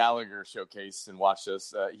was at Gallagher Showcase and watched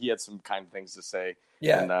us. He had some kind things to say.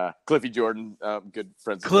 And Cliffy Jordan, good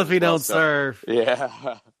friends. Cliffy don't serve.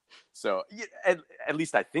 Yeah. So at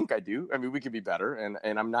least I think I do. I mean, we could be better.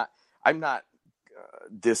 And I'm not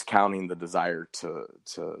discounting the desire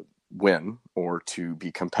to win or to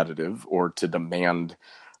be competitive or to demand.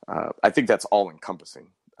 I think that's all encompassing.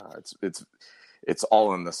 It's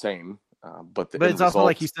all in the same. But it's also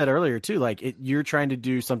like you said earlier too. Like you're trying to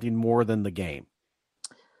do something more than the game.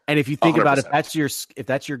 And if you think 100%. About if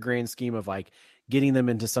that's your grand scheme of like getting them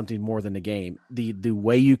into something more than the game, the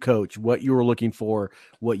way you coach, what you're looking for,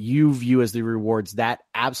 what you view as the rewards, that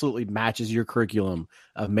absolutely matches your curriculum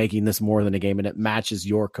of making this more than a game, and it matches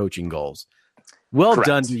your coaching goals. Well Correct.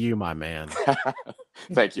 Done to you, my man.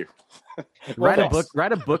 Thank you. Write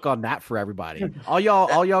a book on that for everybody. All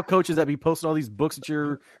y'all coaches that be posting all these books that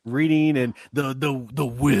you're reading and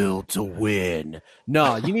the will to win.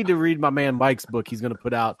 No, you need to read my man Mike's book. He's going to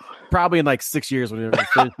put out probably in like 6 years when he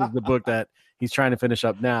finishes the book that he's trying to finish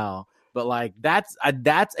up now. But like that's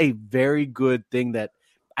a very good thing that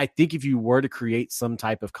I think if you were to create some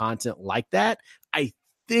type of content like that, I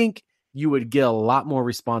think you would get a lot more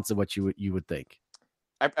response than what you would think.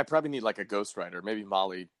 I probably need like a ghostwriter, maybe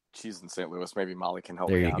Molly. She's in St. Louis. Maybe Molly can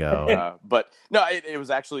help me out. There you go. But no, it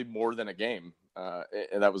was actually more than a game.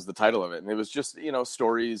 And that was the title of it. And it was just,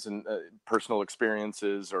 stories and personal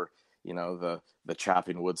experiences, or, the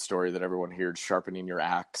chopping wood story that everyone hears, sharpening your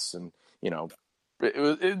axe, and,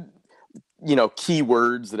 key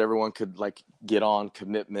words that everyone could like get on,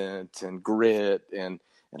 commitment and grit and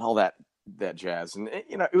all that jazz. And,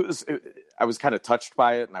 I was kind of touched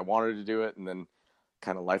by it and I wanted to do it. And then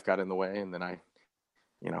kind of life got in the way. And then I,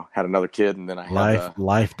 had another kid, and then I had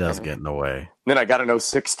life does get in the way. Then I got an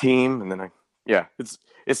 06 team, and then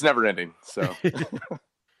it's never ending. So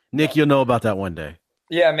Nick, you'll know about that one day.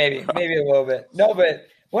 Yeah, maybe a little bit. No, but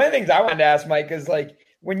one of the things I wanted to ask Mike is like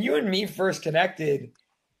when you and me first connected,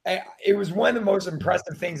 it was one of the most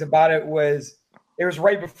impressive things about it was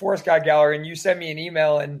right before Scott Geller, and you sent me an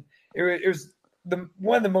email, and it was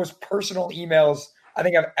one of the most personal emails I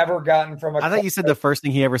think I've ever gotten from I thought you said the first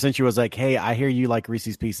thing he ever sent you was like, hey, I hear you like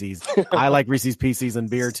Reese's Pieces. I like Reese's Pieces and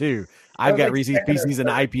beer too. I've got Reese's Pieces and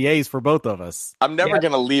IPAs for both of us. I'm never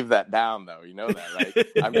going to leave that down though. You know that,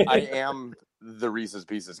 right? I am the Reese's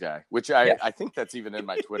Pieces guy, which I think that's even in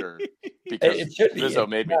my Twitter because Rizzo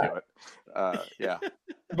made me do it. Yeah.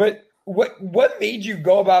 But what made you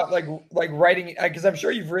go about like writing? Because I'm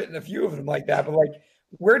sure you've written a few of them like that, but like,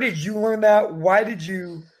 where did you learn that? Why did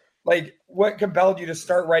you what compelled you to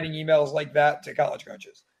start writing emails like that to college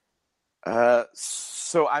coaches?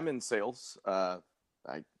 So I'm in sales. I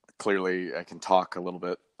can talk a little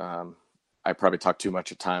bit. I probably talk too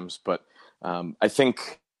much at times, but I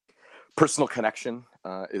think personal connection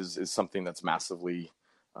is something that's massively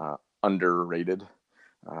underrated.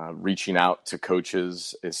 Reaching out to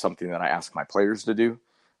coaches is something that I ask my players to do.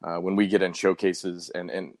 When we get in showcases,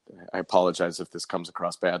 and I apologize if this comes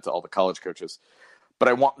across bad to all the college coaches, but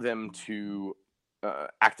I want them to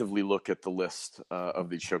actively look at the list of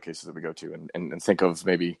these showcases that we go to and think of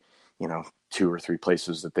maybe, 2 or 3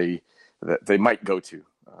 places that they might go to,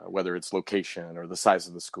 whether it's location or the size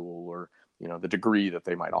of the school or, the degree that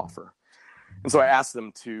they might offer. And so I asked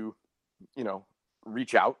them to,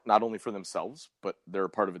 reach out not only for themselves, but they're a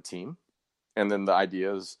part of a team. And then the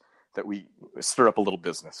idea is that we stir up a little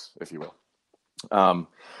business, if you will.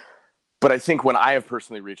 But I think when I have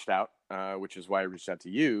personally reached out, which is why I reached out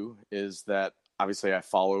to you, is that obviously I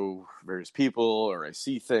follow various people or I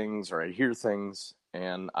see things or I hear things,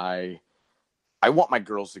 and I want my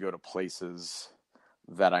girls to go to places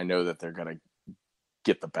that I know that they're going to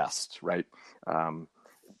get the best, right?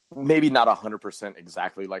 Maybe not 100%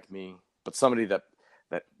 exactly like me, but somebody that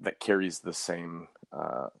carries the same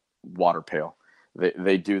water pail.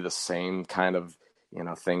 They do the same kind of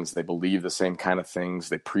things. They believe the same kind of things.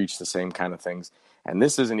 They preach the same kind of things. And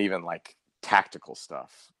this isn't even like technical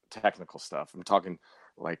stuff. I'm talking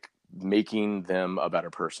like making them a better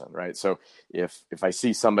person, right? So if I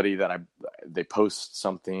see somebody that they post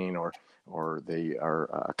something or they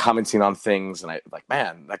are commenting on things, and I like,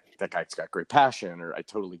 man, that guy's got great passion, or I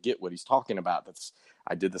totally get what he's talking about.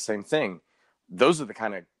 I did the same thing. Those are the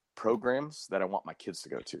kind of programs that I want my kids to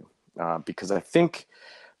go to, because I think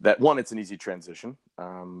that one, it's an easy transition,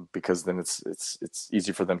 because then it's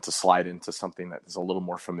easy for them to slide into something that is a little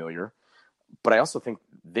more familiar. But I also think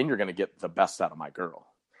then you're going to get the best out of my girl.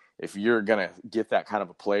 If you're going to get that kind of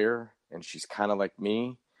a player and she's kind of like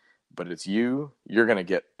me, but it's you're going to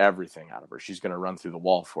get everything out of her. She's going to run through the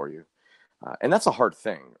wall for you. And that's a hard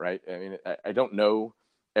thing, right? I mean, I don't know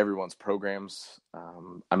everyone's programs.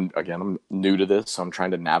 I'm new to this, so I'm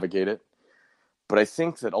trying to navigate it. But I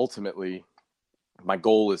think that ultimately my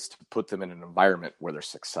goal is to put them in an environment where they're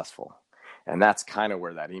successful. And that's kind of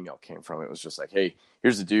where that email came from. It was just like, hey,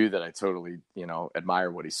 here's a dude that I totally,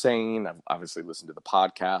 admire what he's saying. I've obviously listened to the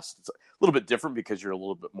podcast. It's a little bit different because you're a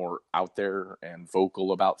little bit more out there and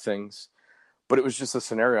vocal about things. But it was just a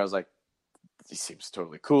scenario. I was like, he seems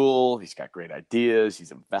totally cool. He's got great ideas.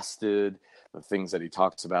 He's invested. The things that he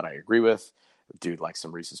talks about, I agree with. The dude likes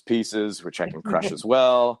some Reese's Pieces, which I can crush as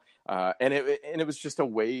well. And it was just a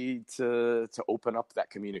way to open up that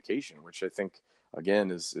communication, which I think,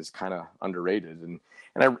 again, is kind of underrated. And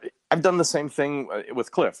I've done the same thing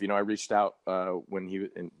with Cliff. I reached out when he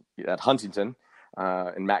at Huntington,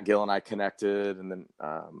 and Matt Gill and I connected, and then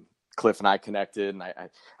Cliff and I connected, and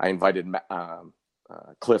I invited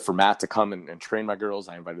Cliff for Matt to come and train my girls.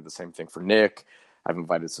 I invited the same thing for Nick. I've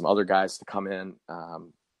invited some other guys to come in.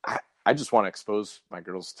 I just want to expose my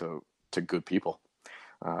girls to good people.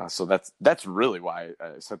 So that's really why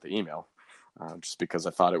I sent the email, just because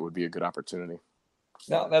I thought it would be a good opportunity.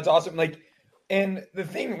 No, that's awesome. And the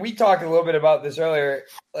thing, we talked a little bit about this earlier,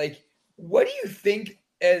 what do you think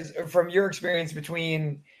from your experience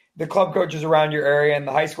between the club coaches around your area and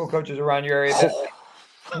the high school coaches around your area that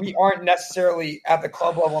we aren't necessarily at the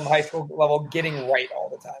club level and high school level getting right all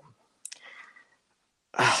the time?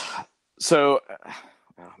 So,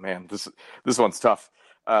 man, this one's tough.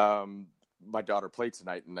 My daughter played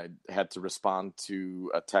tonight, and I had to respond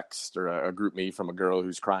to a text or a group me from a girl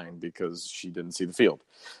who's crying because she didn't see the field.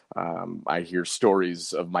 I hear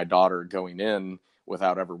stories of my daughter going in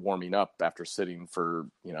without ever warming up after sitting for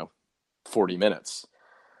 40 minutes,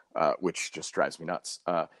 which just drives me nuts.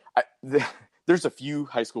 There's a few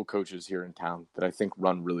high school coaches here in town that I think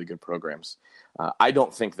run really good programs. I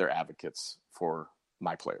don't think they're advocates for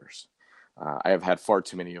my players. I have had far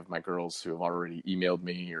too many of my girls who have already emailed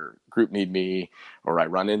me or group need me, or I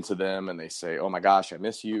run into them and they say, oh my gosh, I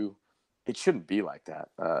miss you. It shouldn't be like that.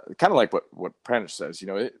 Kind of like what Pranish says,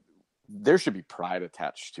 there should be pride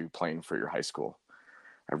attached to playing for your high school.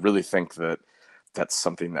 I really think that that's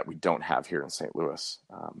something that we don't have here in St. Louis.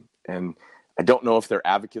 And I don't know if they're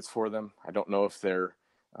advocates for them. I don't know if they're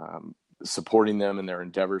supporting them in their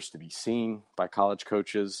endeavors to be seen by college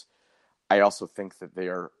coaches. I also think that they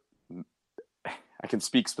are, I can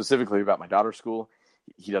speak specifically about my daughter's school.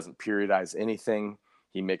 He doesn't periodize anything.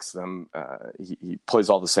 He makes them, he plays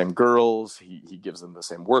all the same girls. He gives them the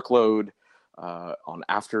same workload on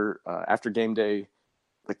after game day.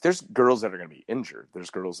 There's girls that are going to be injured.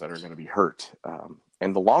 There's girls that are going to be hurt.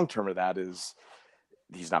 And the long term of that is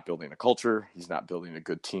he's not building a culture. He's not building a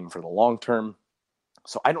good team for the long term.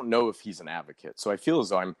 So I don't know if he's an advocate. So I feel as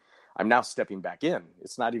though I'm now stepping back in.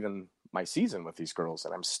 It's not even my season with these girls,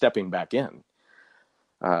 and I'm stepping back in.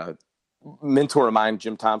 Mentor of mine,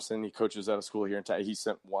 Jim Thompson, he coaches at a school here in town. He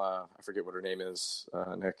sent one, I forget what her name is,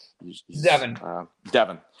 Nick. Devin.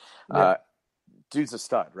 Devin. Yeah. Dude's a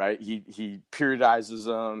stud, right? He periodizes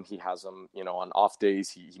them. He has them, on off days.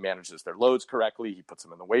 He manages their loads correctly. He puts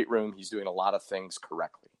them in the weight room. He's doing a lot of things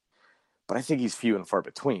correctly. But I think he's few and far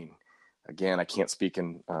between. Again, I can't speak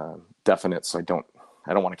in definite, so I don't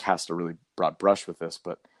want to cast a really broad brush with this,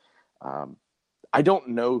 but I don't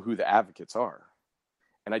know who the advocates are.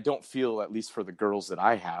 And I don't feel, at least for the girls that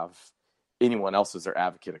I have, anyone else is their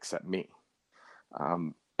advocate except me.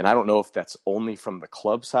 And I don't know if that's only from the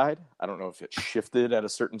club side. I don't know if it shifted at a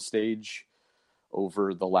certain stage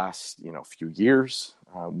over the last, few years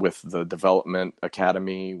with the development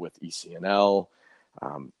academy, with ECNL.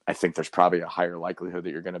 I think there's probably a higher likelihood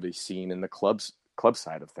that you're going to be seen in the club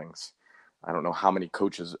side of things. I don't know how many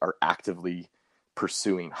coaches are actively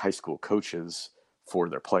pursuing high school coaches for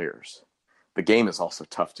their players. The game is also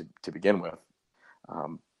tough to begin with.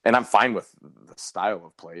 And I'm fine with the style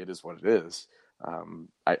of play. It is what it is.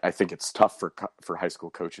 I think it's tough for high school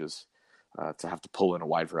coaches to have to pull in a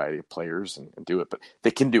wide variety of players and do it, but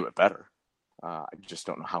they can do it better. I just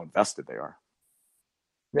don't know how invested they are.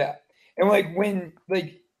 Yeah. And when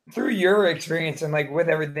through your experience and with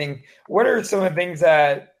everything, what are some of the things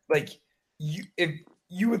that if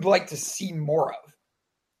you would like to see more of?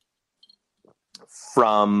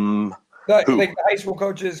 From the high school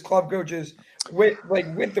coaches, club coaches, with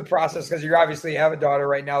the process, because you obviously have a daughter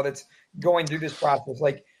right now that's going through this process.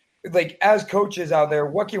 As coaches out there,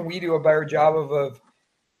 what can we do a better job of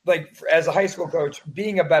as a high school coach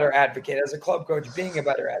being a better advocate, as a club coach being a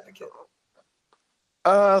better advocate?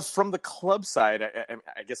 From the club side,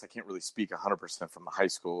 I guess I can't really speak 100% from the high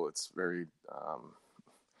school. It's very.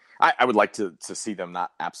 I would like to see them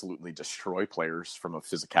not absolutely destroy players from a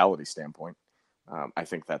physicality standpoint. I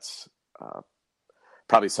think that's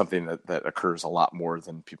probably something that occurs a lot more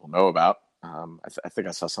than people know about. I think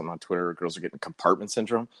I saw something on Twitter. Girls are getting compartment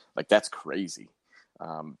syndrome. That's crazy.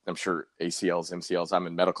 I'm sure ACLs, MCLs, I'm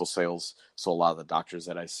in medical sales. So a lot of the doctors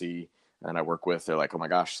that I see and I work with, they're like, oh my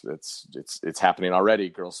gosh, it's happening already.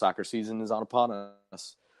 Girls soccer season is on upon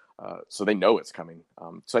us. So they know it's coming.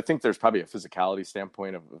 So I think there's probably a physicality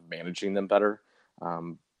standpoint of managing them better.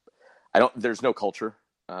 There's no culture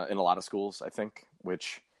in a lot of schools, I think,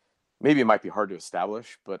 which maybe it might be hard to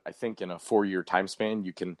establish, but I think in a 4-year time span,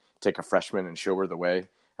 you can take a freshman and show her the way.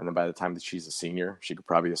 And then by the time that she's a senior, she could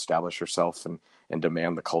probably establish herself and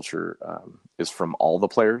demand the culture is from all the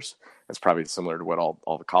players. It's probably similar to what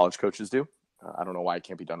all the college coaches do. I don't know why it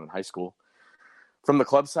can't be done in high school. From the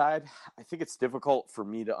club side, I think it's difficult for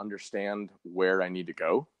me to understand where I need to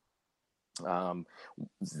go.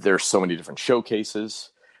 There's so many different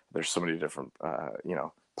showcases. There's so many different,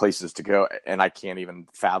 places to go. And I can't even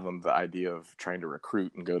fathom the idea of trying to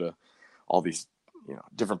recruit and go to all these,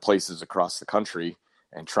 different places across the country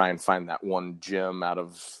and try and find that one gym out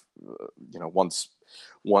of,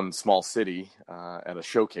 one small city at a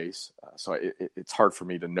showcase. So it's hard for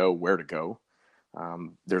me to know where to go.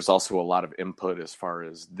 There's also a lot of input as far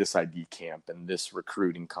as this ID camp and this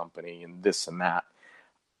recruiting company and this and that.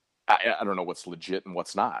 I don't know what's legit and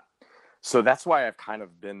what's not. So that's why I've kind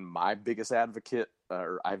of been my biggest advocate,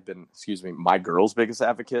 my girls' biggest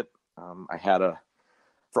advocate.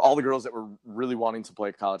 For all the girls that were really wanting to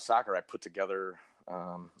play college soccer, I put together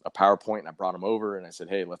a PowerPoint and I brought them over and I said,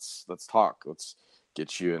 hey, let's talk. Let's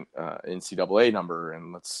get you an NCAA number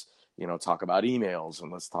and let's, talk about emails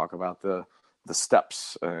and let's talk about the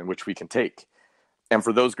steps in which we can take. And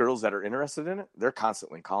for those girls that are interested in it, they're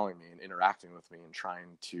constantly calling me and interacting with me and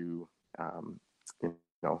trying to,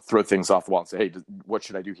 throw things off the wall and say, hey, what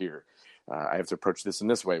should I do here? I have to approach this in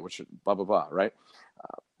this way, which blah, blah, blah. Right.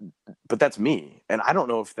 But that's me. And I don't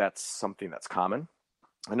know if that's something that's common.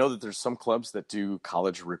 I know that there's some clubs that do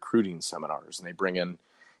college recruiting seminars and they bring in,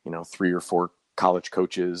 3 or 4 college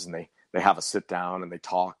coaches and they have a sit down and they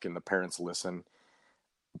talk and the parents listen.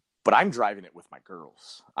 But I'm driving it with my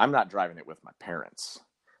girls. I'm not driving it with my parents.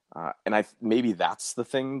 And maybe that's the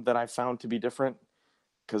thing that I found to be different.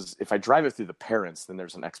 Because if I drive it through the parents, then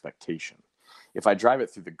there's an expectation. If I drive it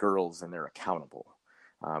through the girls, then they're accountable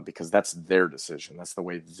because that's their decision. That's the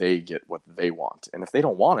way they get what they want. And if they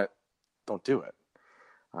don't want it, don't do it.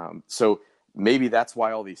 So maybe that's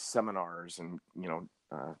why all these seminars and,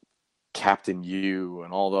 Captain U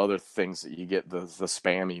and all the other things that you get the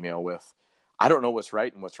spam email with, I don't know what's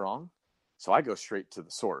right and what's wrong. So I go straight to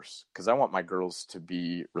the source because I want my girls to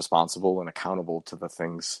be responsible and accountable to the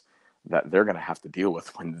things that they're going to have to deal with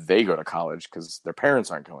when they go to college because their parents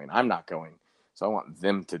aren't going. I'm not going. So I want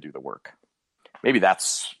them to do the work. Maybe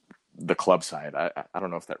that's the club side. I don't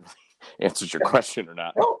know if that really answers your question or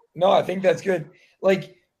not. No, I think that's good.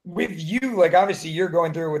 Like with you, like obviously you're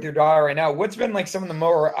going through it with your daughter right now. What's been like some of the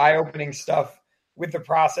more eye-opening stuff with the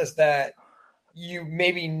process that you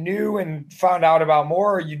maybe knew and found out about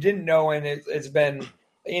more or you didn't know and it's been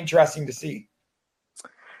interesting to see?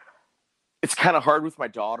 It's kind of hard with my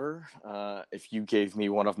daughter. If you gave me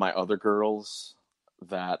one of my other girls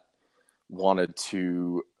that wanted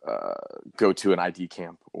to go to an ID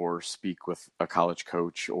camp or speak with a college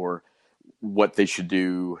coach or what they should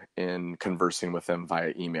do in conversing with them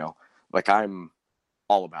via email, like I'm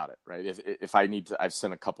all about it, right? If I need to, I've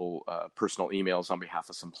sent a couple personal emails on behalf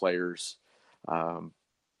of some players and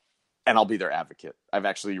I'll be their advocate. I've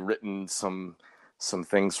actually written some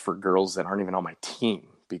things for girls that aren't even on my team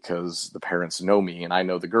because the parents know me and I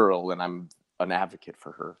know the girl and I'm an advocate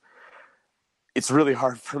for her. It's really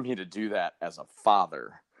hard for me to do that as a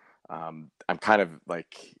father. I'm kind of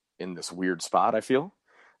like in this weird spot, I feel.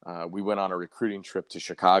 We went on a recruiting trip to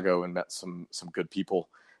Chicago and met some good people.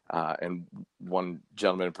 And one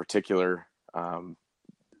gentleman in particular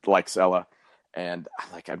likes Ella. And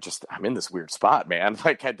I'm in this weird spot, man.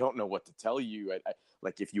 Like, I don't know what to tell you.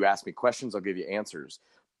 Like, if you ask me questions, I'll give you answers.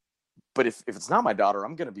 But if it's not my daughter,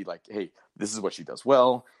 I'm going to be like, hey, this is what she does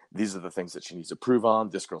well. These are the things that she needs to improve on.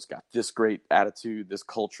 This girl's got this great attitude, this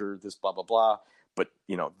culture, this blah, blah, blah. But,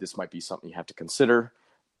 this might be something you have to consider.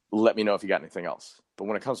 Let me know if you got anything else. But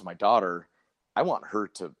when it comes to my daughter, I want her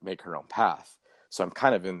to make her own path. So I'm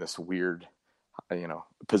kind of in this weird,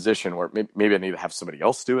 position where maybe I need to have somebody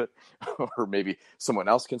else do it or maybe someone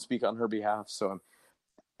else can speak on her behalf. So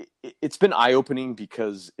it's been eye-opening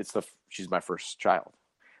because she's my first child.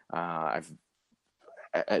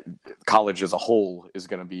 College as a whole is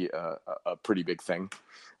going to be a pretty big thing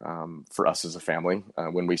for us as a family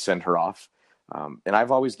when we send her off. And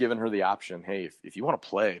I've always given her the option, hey, if you want to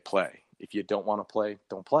play, play. If you don't want to play,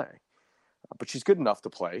 don't play. But she's good enough to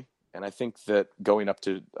play. And I think that going up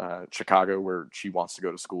to Chicago where she wants to go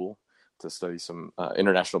to school to study some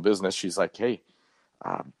international business, she's like, hey,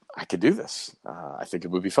 I could do this. I think it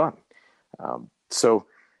would be fun. So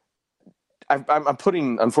I'm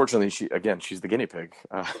putting, unfortunately, she's the guinea pig.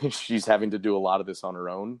 She's having to do a lot of this on her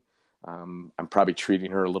own. I'm probably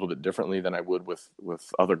treating her a little bit differently than I would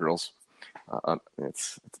with other girls.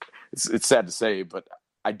 It's sad to say, but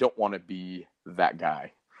I don't want to be that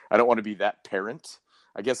guy. I don't want to be that parent.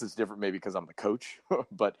 I guess it's different maybe because I'm the coach,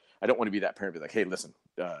 but I don't want to be that parent. Be like, hey, listen,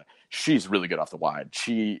 she's really good off the wide.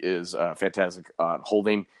 She is fantastic on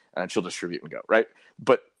holding, and she'll distribute and go, right?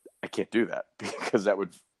 But I can't do that because that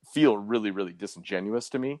would feel really, really disingenuous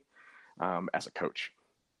to me as a coach.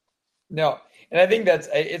 No, and I think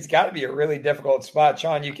it's got to be a really difficult spot.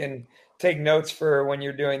 Sean, you can take notes for when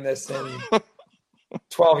you're doing this in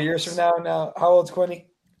 12 years from now. Now, how old's Quinny?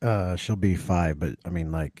 She'll be 5, but I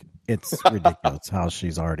mean, like, it's ridiculous how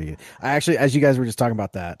she's already. I actually, as you guys were just talking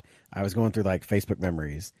about that, I was going through like Facebook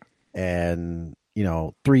memories, and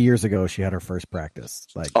 3 years ago she had her first practice.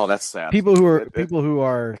 Like, oh, that's sad. People who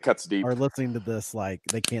are cuts deep are listening to this, like,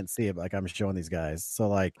 they can't see it, but like I'm showing these guys. So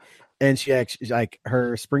like, and she actually, like,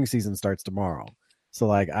 her spring season starts tomorrow. So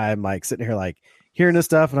like, I'm like sitting here like hearing this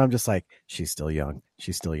stuff, and I'm just like, she's still young.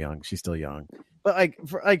 She's still young. She's still young. But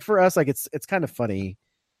for us, like, it's kind of funny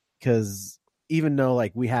because even though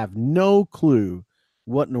like we have no clue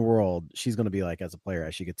what in the world she's going to be like as a player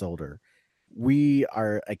as she gets older, we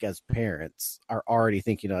are, like, as parents are already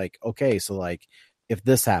thinking like, okay, so like if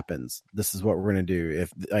this happens, this is what we're going to do.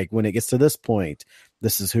 If like when it gets to this point,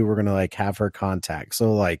 this is who we're going to like have her contact.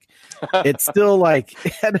 So like it's still like,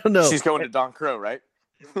 I don't know. She's going to Don Crow, right?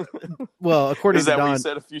 Well, according is that to Don, what you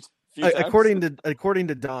said a few times? according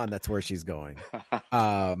to Don, that's where she's going.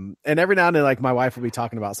 And every now and then, like, my wife will be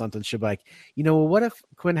talking about something. She'll be like, what if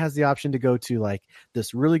Quinn has the option to go to like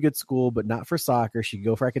this really good school, but not for soccer? She can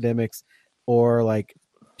go for academics, or like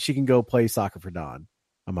she can go play soccer for Don.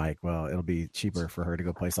 I'm like, well, it'll be cheaper for her to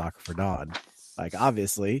go play soccer for Don. Like,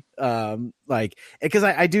 obviously, like, because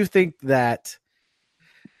I do think that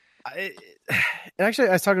and actually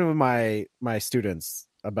I was talking with my students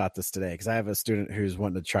about this today, because I have a student who's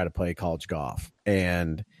wanting to try to play college golf,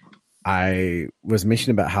 and I was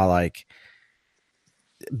mentioning about how like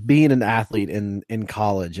being an athlete in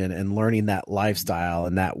college and learning that lifestyle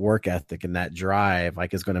and that work ethic and that drive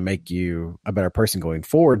like is going to make you a better person going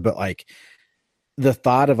forward. But like the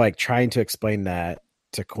thought of like trying to explain that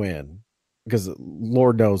to Quinn, because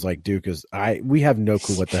Lord knows, like, Duke is, we have no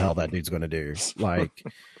clue what the hell that dude's going to do. Like,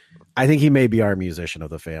 I think he may be our musician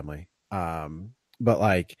of the family. But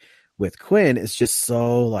like with Quinn, it's just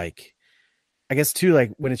so like, I guess too,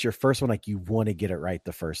 like when it's your first one, like you want to get it right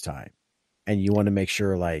the first time, and you want to make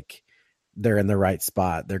sure like they're in the right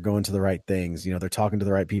spot. They're going to the right things. They're talking to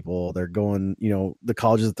the right people. They're going, the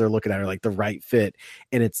colleges that they're looking at are like the right fit.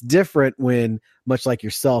 And it's different when, much like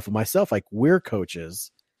yourself and myself, like we're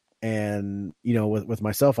coaches, and, with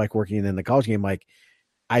myself, like working in the college game, like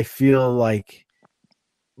I feel like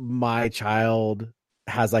my child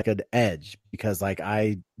has like an edge because like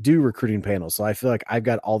I do recruiting panels. So I feel like I've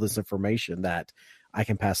got all this information that I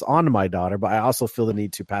can pass on to my daughter, but I also feel the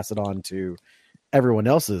need to pass it on to everyone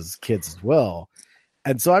else's kids as well.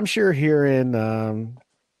 And so I'm sure here in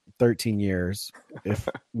 13 years, if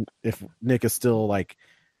Nick is still like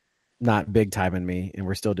not big timing me and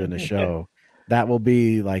we're still doing the show, that will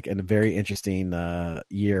be like a very interesting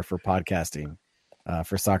year for podcasting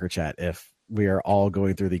for Soccer Chat, if we are all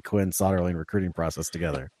going through the Quinn Soderling recruiting process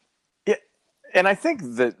together. Yeah, and I think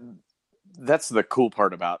that's the cool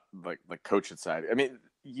part about like the coaching side. I mean,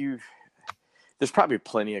 there's probably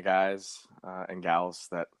plenty of guys and gals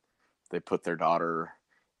that they put their daughter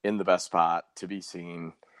in the best spot to be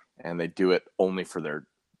seen, and they do it only for their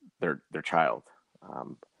child.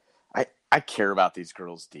 I care about these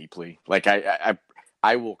girls deeply. Like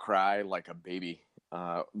I will cry like a baby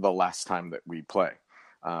the last time that we play.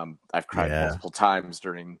 I've cried multiple times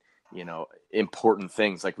during, important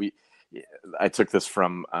things. Like I took this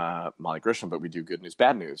from Molly Grisham, but we do good news,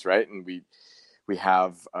 bad news, right? And we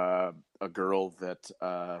have a girl that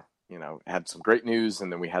had some great news, and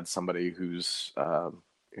then we had somebody whose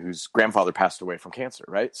grandfather passed away from cancer,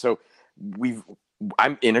 right? So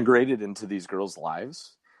I'm integrated into these girls'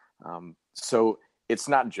 lives. So it's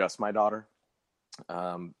not just my daughter.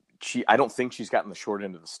 I don't think she's gotten the short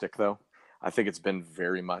end of the stick, though. I think it's been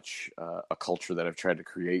very much a culture that I've tried to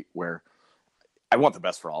create where I want the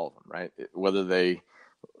best for all of them, right? Whether they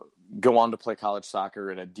go on to play college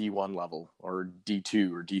soccer at a D1 level or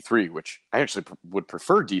D2 or D3, which I actually would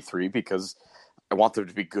prefer D3 because I want them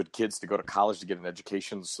to be good kids to go to college to get an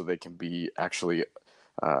education so they can be actually,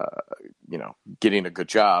 getting a good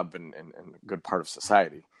job and a good part of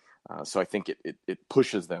society. So I think it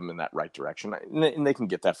pushes them in that right direction, and they can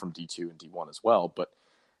get that from D2 and D1 as well. But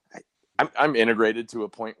I'm integrated to a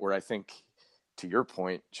point where I think, to your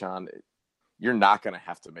point, Sean, you're not going to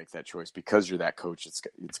have to make that choice because you're that coach. It's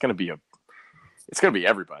going to be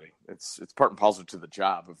everybody. It's part and parcel to the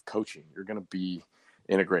job of coaching. You're going to be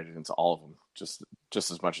integrated into all of them, just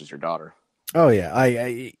as much as your daughter. Oh yeah,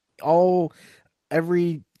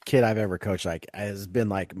 every kid I've ever coached has been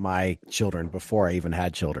like my children before I even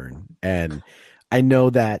had children, and I know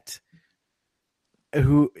that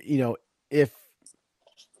if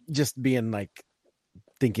just being like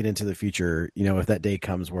thinking into the future, if that day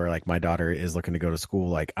comes where like my daughter is looking to go to school,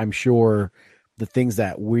 like I'm sure the things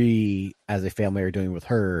that we as a family are doing with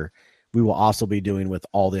her, we will also be doing with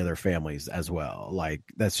all the other families as well. Like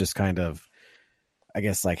that's just kind of, I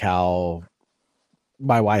guess, like how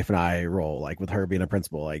my wife and I roll, like with her being a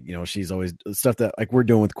principal, like, she's always stuff that like we're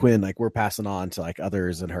doing with Quinn, like we're passing on to like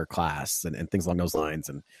others in her class and things along those lines.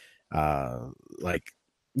 And like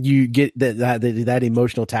you get that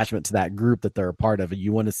emotional attachment to that group that they're a part of, and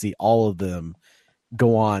you want to see all of them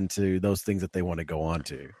go on to those things that they want to go on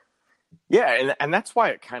to. Yeah. And that's why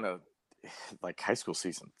it kind of like high school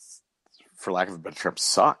seasons, for lack of a better term,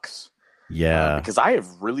 sucks. Yeah. Because I have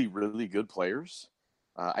really, really good players.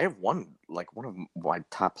 I have one of my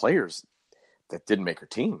top players that didn't make her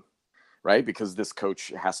team, right? Because this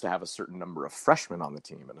coach has to have a certain number of freshmen on the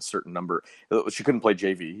team and a certain number. She couldn't play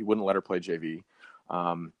JV. He wouldn't let her play JV.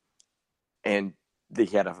 And they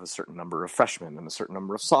had to have a certain number of freshmen and a certain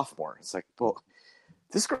number of sophomore. It's like, well,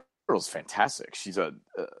 this girl's fantastic. She's an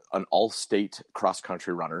all-state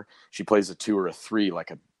cross-country runner. She plays a 2 or a 3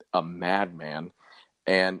 like a madman.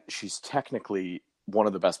 And she's technically one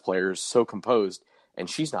of the best players, so composed, and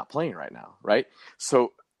she's not playing right now, right?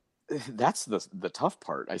 So that's the tough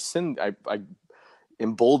part. I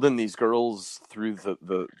embolden these girls through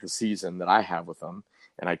the season that I have with them,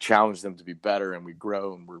 and I challenge them to be better, and we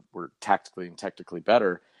grow, and we're tactically and technically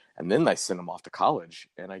better. And then I send them off to college,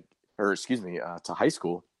 to high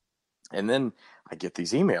school. And then I get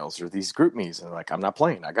these emails or these group meets, and like, I'm not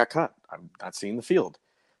playing. I got cut. I'm not seeing the field.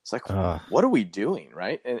 It's like, what are we doing,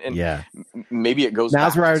 right? And yeah, maybe it goes.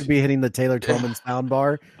 Now's where I would be hitting the Taylor Twellman sound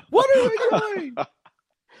bar. What are we doing?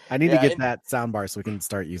 I need to get that sound bar so we can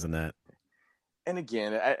start using that. And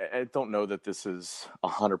again, I don't know that this is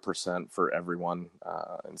 100% for everyone.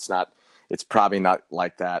 It's probably not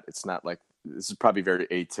like that. It's not like, this is probably very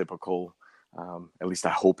atypical. At least I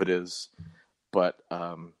hope it is. But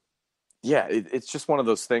it's just one of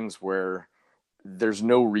those things where there's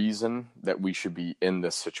no reason that we should be in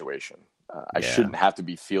this situation. I shouldn't have to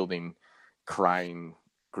be fielding crying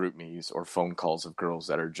group me's or phone calls of girls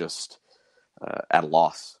that are just at a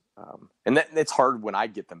loss. And it's hard when I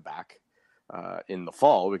get them back in the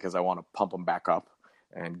fall, because I want to pump them back up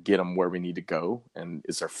and get them where we need to go. And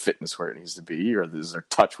is their fitness where it needs to be, or is their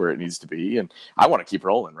touch where it needs to be? And I want to keep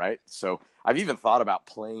rolling, right? So I've even thought about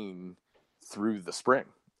playing through the spring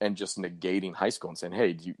and just negating high school and saying,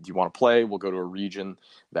 hey, do you want to play? We'll go to a region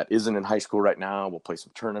that isn't in high school right now. We'll play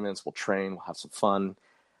some tournaments. We'll train. We'll have some fun.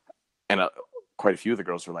 And quite a few of the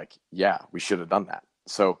girls were like, yeah, we should have done that.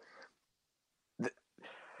 So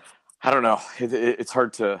I don't know. It's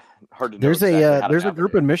hard to know. There's a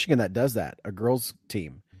group in Michigan that does that, a girls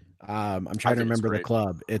team. I'm trying to remember the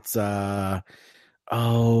club. It's I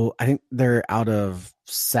think they're out of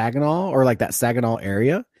Saginaw, or like that Saginaw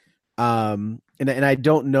area. And I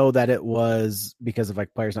don't know that it was because of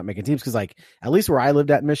like players not making teams, because like at least where I lived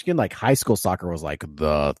at in Michigan, like high school soccer was like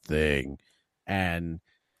the thing, and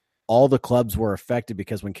all the clubs were affected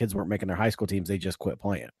because when kids weren't making their high school teams, they just quit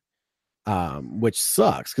playing, which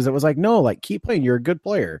sucks, because it was like, no, like keep playing. You're a good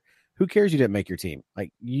player. Who cares you didn't make your team?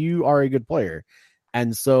 Like you are a good player.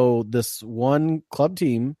 And so this one club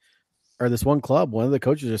team, or this one club, one of the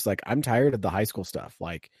coaches just like, I'm tired of the high school stuff.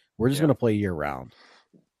 Like we're just going to play year round.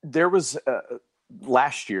 There was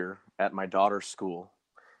last year at my daughter's school,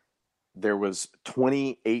 there was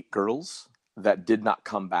 28 girls that did not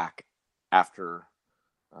come back after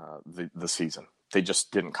the season. They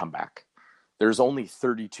just didn't come back. There's only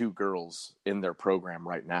 32 girls in their program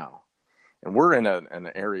right now. And we're in an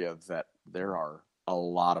area that there are a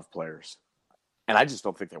lot of players. And I just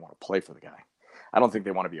don't think they want to play for the guy. I don't think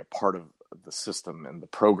they want to be a part of the system and the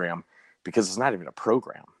program, because it's not even a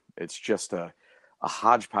program. It's just a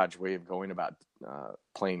hodgepodge way of going about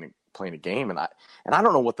playing a game, and I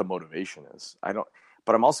don't know what the motivation is.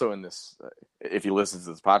 But I'm also in this. If you listen to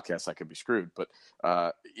this podcast, I could be screwed. But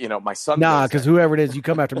my son. Nah, because whoever it is, you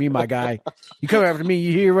come after me, my guy. You come after me.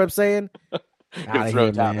 You hear what I'm saying?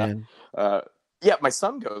 Man. My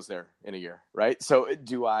son goes there in a year, right? So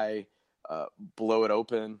do I blow it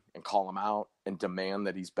open and call him out and demand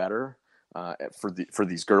that he's better for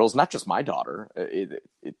these girls, not just my daughter.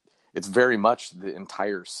 It's very much the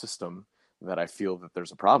entire system that I feel that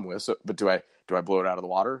there's a problem with. So, but do I blow it out of the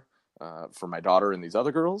water for my daughter and these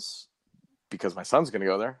other girls because my son's going to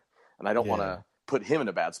go there, and I don't want to put him in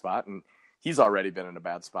a bad spot, and he's already been in a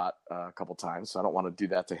bad spot a couple times, so I don't want to do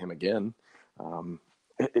that to him again.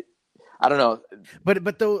 I don't know,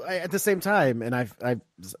 but though at the same time, and I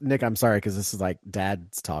Nick, I'm sorry because this is like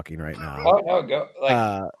dad's talking right now. Oh no,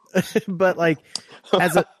 go but like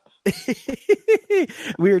as a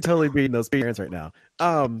we are totally beating those parents right now.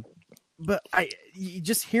 But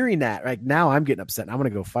just hearing that, like now I'm getting upset. I'm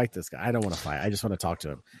gonna go fight this guy. I don't want to fight. I just want to talk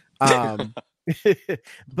to him.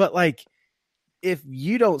 But like, if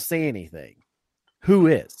you don't say anything, who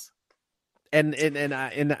is? And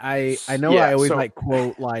I know I always like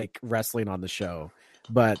quote like wrestling on the show,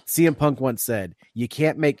 but CM Punk once said, "You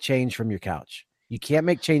can't make change from your couch. You can't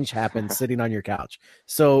make change happen sitting on your couch."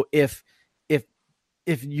 So if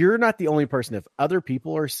you're not the only person, if other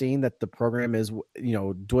people are seeing that the program is,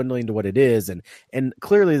 dwindling to what it is, and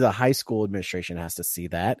clearly the high school administration has to see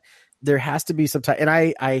that, there has to be some time. And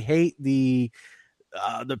I hate the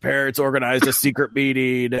parents organized a secret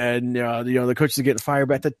meeting and the coaches are getting fired.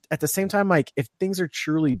 But at the same time, like if things are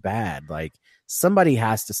truly bad, like somebody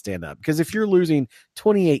has to stand up, because if you're losing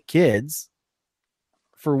 28 kids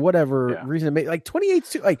for whatever reason, like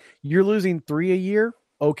 28, like you're losing 3 a year.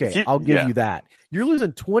 Okay, I'll give you that. You're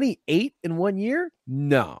losing 28 in 1 year?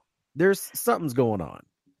 No, there's something's going on.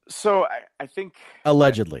 So I think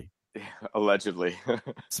allegedly,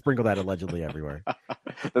 sprinkle that allegedly everywhere.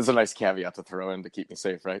 That's a nice caveat to throw in to keep me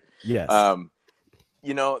safe, right? Yes. I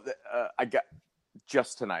got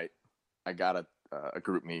just tonight. I got a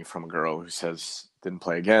group me from a girl who says didn't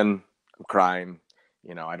play again. I'm crying.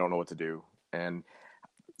 I don't know what to do, and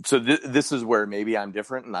so this is where maybe I'm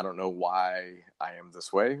different, and I don't know why I am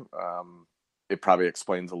this way. It probably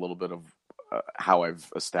explains a little bit of how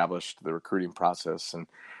I've established the recruiting process and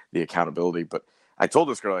the accountability. But I told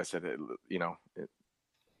this girl, I said,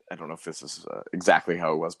 I don't know if this is exactly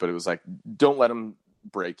how it was, but it was like, don't let them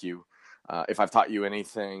break you. If I've taught you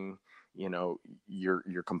anything,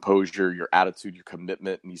 your composure, your attitude, your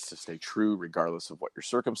commitment needs to stay true regardless of what your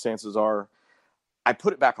circumstances are. I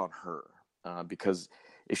put it back on her because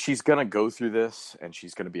if she's going to go through this and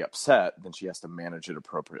she's going to be upset, then she has to manage it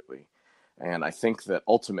appropriately. And I think that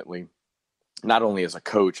ultimately, not only as a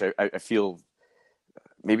coach, I feel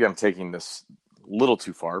maybe I'm taking this a little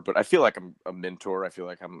too far, but I feel like I'm a mentor. I feel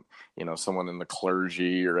like I'm, someone in the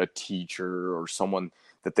clergy or a teacher or someone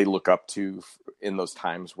that they look up to in those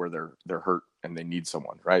times where they're hurt and they need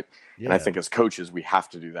someone, right? Yeah. And I think as coaches, we have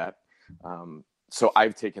to do that. So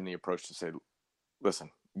I've taken the approach to say, listen,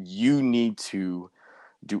 you need to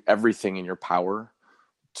do everything in your power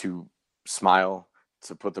to smile,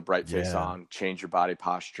 to put the bright face on, change your body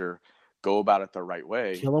posture, go about it the right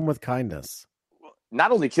way. Kill them with kindness.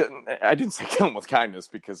 Not only I didn't say kill them with kindness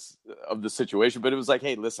because of the situation, but it was like,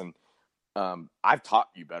 hey, listen, I've taught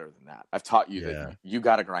you better than that. I've taught you that you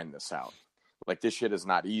got to grind this out. Like, this shit is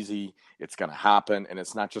not easy. It's going to happen. And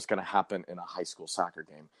it's not just going to happen in a high school soccer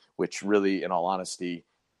game, which really, in all honesty,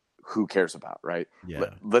 who cares about, right? Yeah.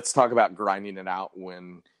 Let's talk about grinding it out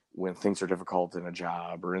when things are difficult in a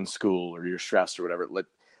job or in school or you're stressed or whatever.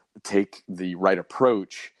 Take the right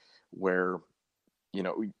approach where,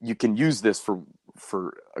 you can use this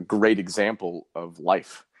for a great example of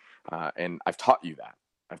life. And I've taught you that.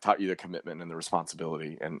 I've taught you the commitment and the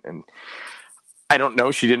responsibility. And I don't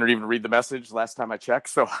know. She didn't even read the message last time I checked,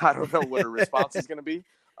 so I don't know what her response is going to be.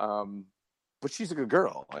 But she's a good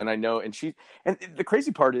girl, and I know. And the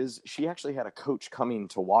crazy part is, she actually had a coach coming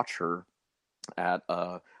to watch her at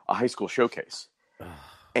a high school showcase,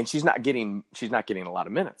 and she's not getting a lot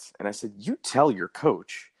of minutes. And I said, you tell your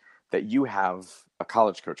coach that you have a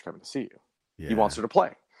college coach coming to see you. Yeah. He wants her to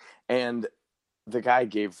play, and the guy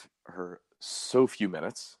gave her so few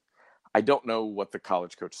minutes. I don't know what the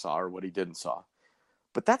college coach saw or what he didn't saw,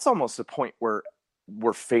 but that's almost the point where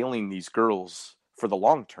we're failing these girls for the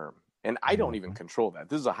long term. And I don't even control that.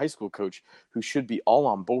 This is a high school coach who should be all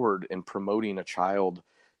on board in promoting a child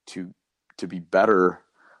to be better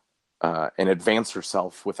and advance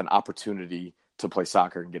herself with an opportunity to play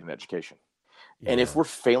soccer and get an education. Yeah. And if we're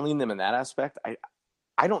failing them in that aspect,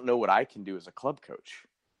 I don't know what I can do as a club coach.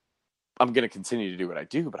 I'm going to continue to do what I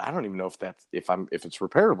do, but I don't even know if it's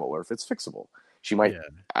repairable or if it's fixable. She might. Yeah.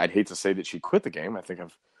 I'd hate to say that she quit the game. I think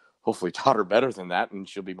I've hopefully taught her better than that, and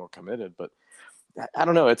she'll be more committed. But I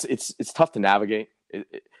don't know. It's tough to navigate.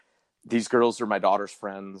 These girls are my daughter's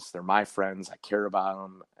friends. They're my friends. I care about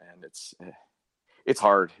them, and it's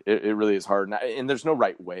hard. It really is hard. And there's no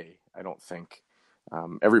right way, I don't think.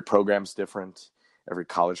 Every program's different. Every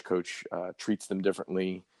college coach treats them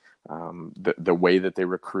differently. The way that they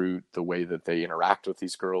recruit, the way that they interact with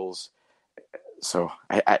these girls. So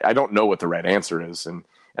I don't know what the right answer is. And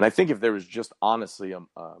I think if there was just honestly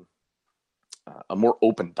a more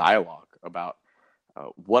open dialogue about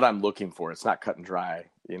what I'm looking for, it's not cut and dry.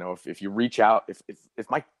 You know, if you reach out, if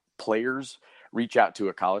my players reach out to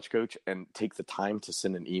a college coach and take the time to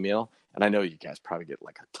send an email, and I know you guys probably get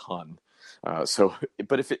like a ton.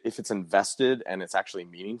 But if it's invested and it's actually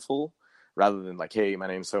meaningful, rather than like, hey, my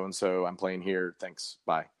name's so-and-so, I'm playing here, thanks,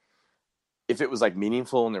 bye. If it was like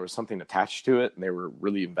meaningful and there was something attached to it and they were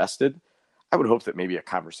really invested, I would hope that maybe a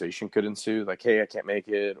conversation could ensue, like, hey, I can't make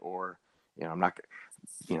it, or, you know, I'm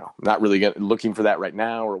not really looking for that right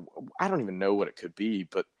now, or I don't even know what it could be,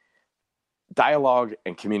 but dialogue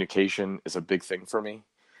and communication is a big thing for me.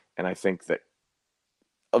 And I think that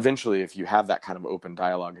eventually, if you have that kind of open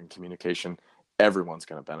dialogue and communication, everyone's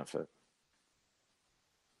going to benefit.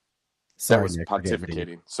 Sorry, that was Nick,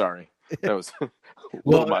 pontificating. Sorry. That was a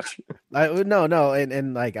little much. No.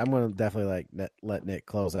 And like, I'm going to definitely like let Nick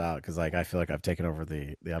close it out, because like, I feel like I've taken over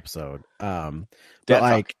the episode. But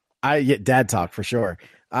like, dad talk for sure.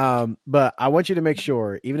 But I want you to make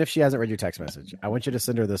sure, even if she hasn't read your text message, I want you to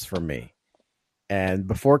send her this from me. And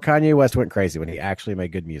before Kanye West went crazy, when he actually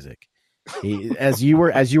made good music, he, as you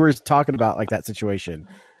were talking about like that situation,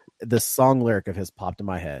 the song lyric of his popped in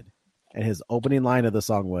my head, and his opening line of the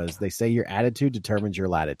song was, "They say your attitude determines your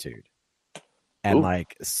latitude." And ooh,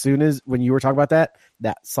 like, as soon as when you were talking about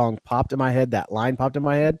that song popped in my head, that line popped in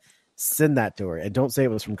my head, send that to her, and don't say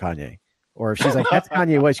it was from Kanye. Or if she's like, that's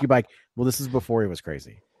Kanye West, you'd be like, well, this is before he was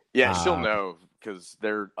crazy. Yeah, she'll know, because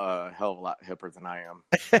they're a hell of a lot hipper than I am,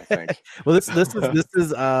 I think. Well, this is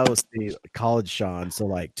let's see, college Sean, so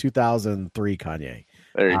like 2003 Kanye.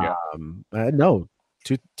 There you go. No,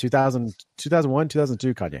 2001,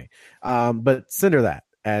 2002 Kanye. But send her that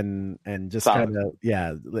and just kind of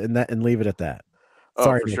and leave it at that.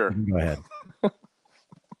 Sorry, for Nick, sure. Go ahead.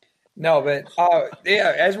 No, but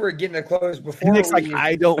as we're getting to close, before Nick's like,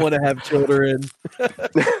 I don't want to have children.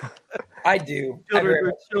 I do.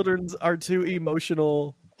 Children are too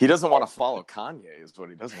emotional. He doesn't want to follow Kanye, is what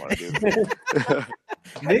he doesn't want to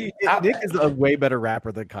do. Nick is a way better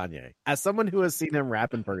rapper than Kanye. As someone who has seen him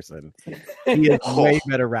rap in person, he is a way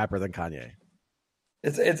better rapper than Kanye.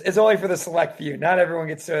 It's only for the select few. Not everyone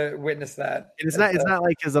gets to witness that. And it's not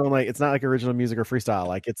like his own, like, it's not like original music or freestyle.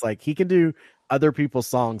 Like, it's like he can do other people's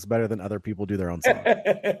songs better than other people do their own songs.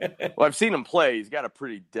 Well, I've seen him play. He's got a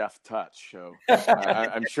pretty deft touch. So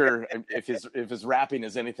I'm sure if his rapping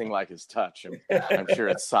is anything like his touch, I'm sure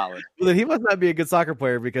it's solid. Well, then he must not be a good soccer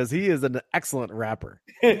player, because he is an excellent rapper.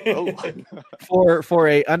 Oh. For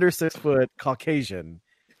a under 6 foot Caucasian,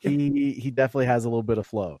 he definitely has a little bit of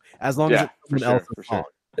flow. As long as it's someone else's song.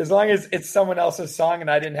 As long as it's someone else's song and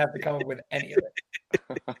I didn't have to come up with any of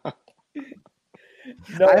it.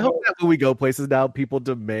 No, I hope that when we go places now, people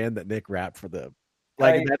demand that Nick rap for them.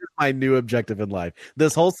 Like, that is my new objective in life.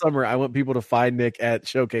 This whole summer, I want people to find Nick at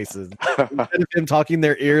showcases instead of him talking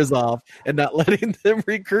their ears off and not letting them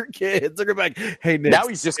recruit kids. They're going to be like, hey, Nick. Now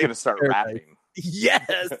he's just going to start rapping.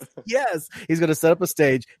 Yes. He's going to set up a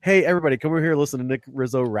stage. Hey, everybody, come over here and listen to Nick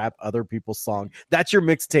Rizzo rap other people's songs. That's your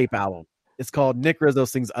mixtape album. It's called Nick Rizzo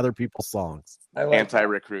Sings Other People's Songs.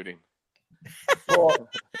 Anti-recruiting. Well,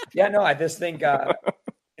 I just think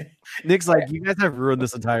Nick's like, you guys have ruined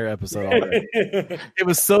this entire episode already. It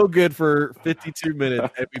was so good for 52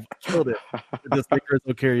 minutes, and we've killed it with this Nick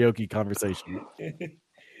Rizzo karaoke conversation.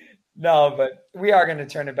 No, but we are going to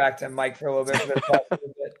turn it back to Mike for a little bit.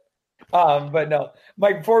 But no,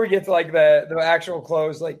 Mike, before we get to like the actual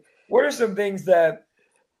close, like, what are some things that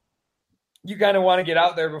you kind of want to get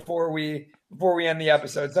out there before we end the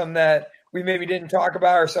episode? Something that we maybe didn't talk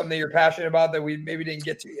about, or something that you're passionate about that we maybe didn't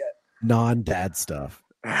get to yet? Non-dad stuff.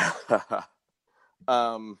 I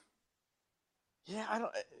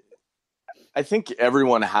think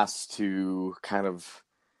everyone has to kind of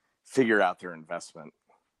figure out their investment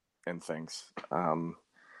in things.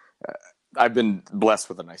 I've been blessed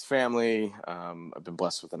with a nice family. I've been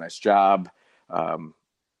blessed with a nice job.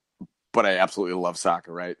 But I absolutely love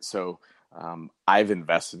soccer, right? So I've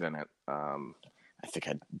invested in it. I think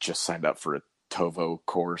I just signed up for a Tovo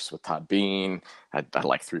course with Todd Bean. I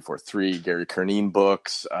like 343, Gary Kernine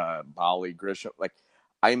books, Bali Grisham. Like,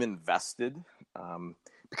 I'm invested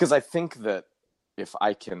because I think that if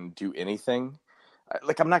I can do anything,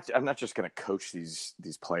 like, I'm not just going to coach these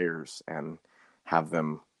players and have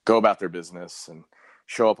them go about their business and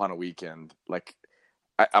show up on a weekend. Like,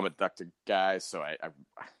 I'm a ducted guy, so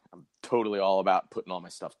I'm totally all about putting all my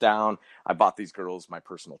stuff down. I bought these girls my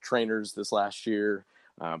personal trainers this last year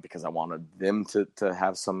because I wanted them to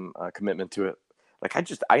have some commitment to it. Like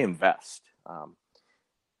I invest.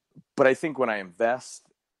 But I think when I invest,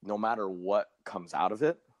 no matter what comes out of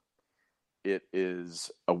it, it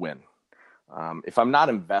is a win. If I'm not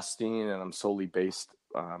investing and I'm solely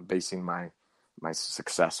basing my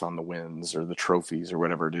success on the wins or the trophies or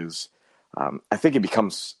whatever it is, I think it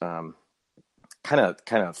becomes kind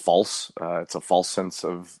of false. It's a false sense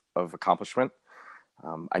of accomplishment.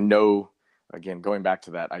 I know, again, going back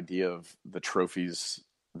to that idea of the trophies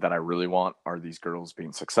that I really want are these girls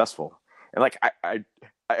being successful. And like,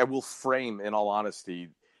 I will frame, in all honesty,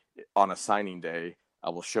 on a signing day, I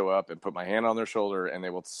will show up and put my hand on their shoulder and they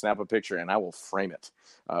will snap a picture and I will frame it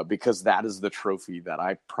because that is the trophy that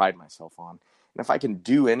I pride myself on. And if I can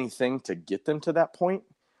do anything to get them to that point,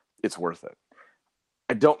 it's worth it.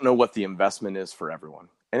 I don't know what the investment is for everyone.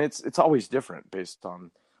 And it's always different based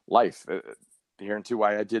on life. Here and too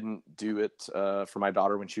why I didn't do it for my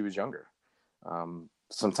daughter when she was younger.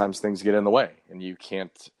 Sometimes things get in the way and you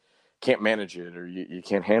can't manage it or you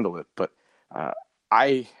can't handle it. But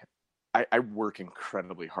I work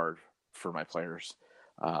incredibly hard for my players.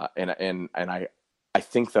 And I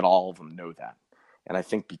think that all of them know that. And I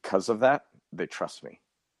think because of that, they trust me.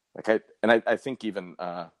 I think even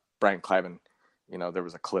Brian Kleiman, there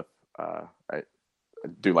was a clip, I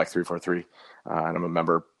do like 343 and I'm a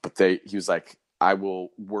member, but he was like, I will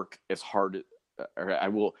work as hard, or I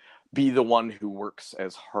will be the one who works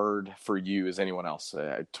as hard for you as anyone else.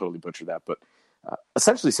 I totally butchered that, but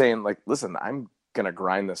essentially saying like, listen, I'm going to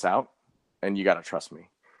grind this out and you got to trust me.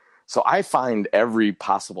 So I find every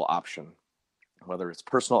possible option, whether it's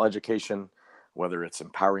personal education, whether it's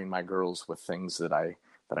empowering my girls with things that I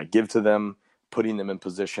give to them, putting them in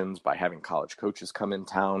positions by having college coaches come in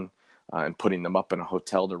town and putting them up in a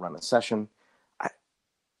hotel to run a session.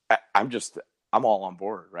 I'm all on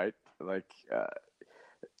board, right? Like,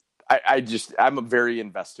 I'm a very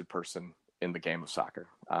invested person in the game of soccer.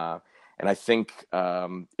 And I think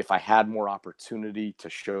if I had more opportunity to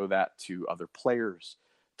show that to other players,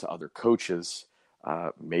 to other coaches,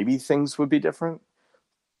 maybe things would be different.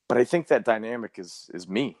 But I think that dynamic is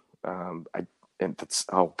me. And that's,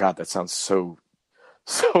 oh God, that sounds so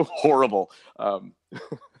horrible.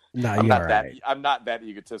 No, I'm not that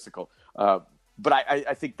egotistical. But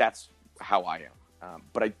I think that's how I am.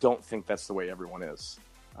 But I don't think that's the way everyone is.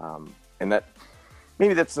 And that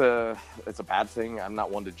maybe it's a bad thing. I'm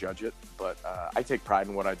not one to judge it, but I take pride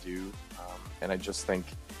in what I do. And I just think,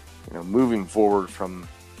 moving forward from,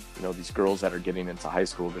 these girls that are getting into high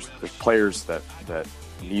school, there's players that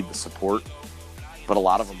need the support, but a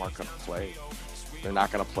lot of them aren't going to play. They're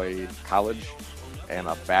not going to play college, and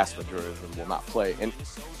a vast majority of them will not play. And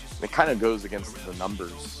it kind of goes against the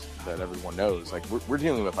numbers that everyone knows. Like we're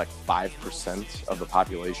dealing with like 5% of the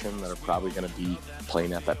population that are probably going to be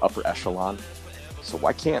playing at that upper echelon. So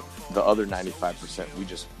why can't the other 95%, we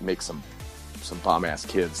just make some bomb-ass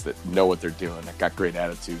kids that know what they're doing, that got great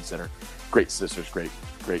attitudes, that are great sisters, great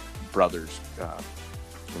brothers,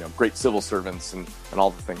 great civil servants, and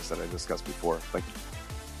all the things that I discussed before. Like,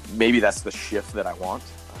 maybe that's the shift that I want.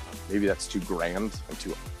 Maybe that's too grand and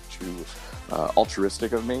too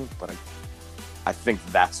altruistic of me, but I think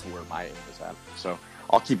that's where my aim is at. So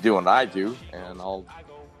I'll keep doing what I do, and I'll,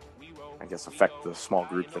 I guess, affect the small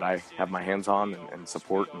group that I have my hands on and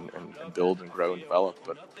support and build and grow and develop.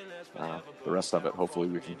 But the rest of it, hopefully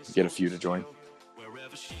we can get a few to join.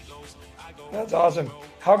 That's awesome.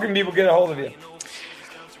 How can people get a hold of you?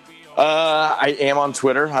 I am on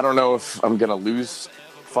Twitter. I don't know if I'm going to lose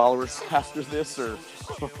followers after this or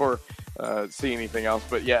see anything else.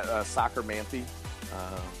 But yeah, Soccer Manthe,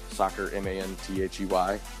 Soccer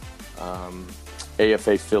Manthy,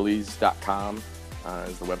 AFAphillies.com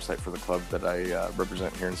is the website for the club that I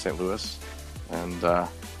represent here in St. Louis. And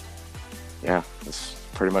yeah, that's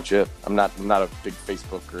pretty much it. I'm not a big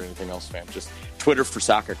Facebook or anything else fan, just Twitter for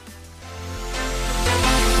soccer.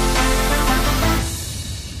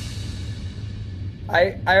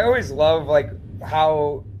 I always love like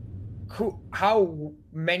how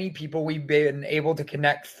many people we've been able to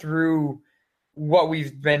connect through what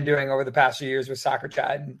we've been doing over the past few years with Soccer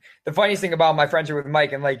Chat. And the funniest thing about my friendship with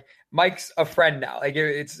Mike, and like Mike's a friend now. Like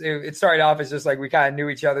it started off as just like we kind of knew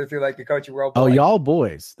each other through like the coaching world. Oh, like, y'all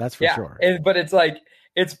boys, that's for sure. But it's like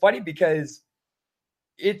it's funny because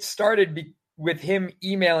it started with him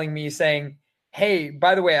emailing me saying, "Hey,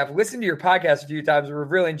 by the way, I've listened to your podcast a few times. We've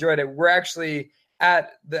really enjoyed it. We're actually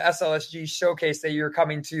at the SLSG showcase that you're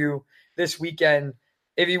coming to this weekend.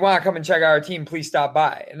 If you want to come and check out our team, please stop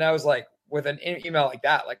by." And I was like, with an email like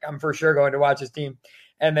that, like I'm for sure going to watch his team.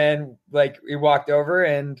 And then like we walked over,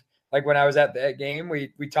 and like when I was at that game,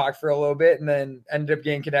 we talked for a little bit, and then ended up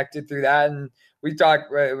getting connected through that. And we talk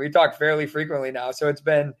fairly frequently now. So it's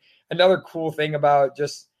been another cool thing about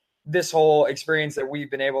just this whole experience that we've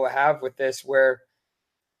been able to have with this, where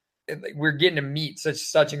we're getting to meet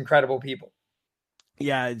such incredible people.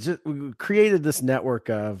 Yeah, we created this network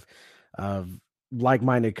of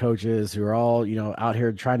like-minded coaches who are all, out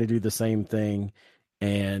here trying to do the same thing.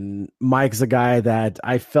 And Mike's a guy that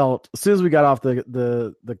I felt as soon as we got off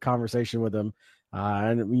the conversation with him,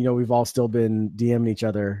 and we've all still been DMing each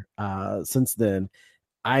other since then.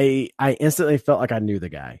 I instantly felt like I knew the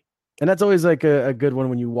guy, and that's always like a good one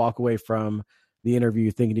when you walk away from the interview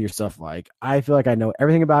thinking to yourself, like, I feel like I know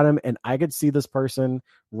everything about him, and I could see this person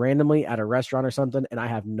randomly at a restaurant or something, and I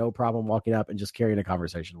have no problem walking up and just carrying a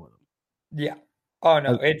conversation with him. Yeah. Oh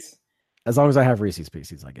no, it's as long as I have Reese's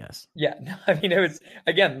Pieces, I guess. Yeah. No, I mean, it was,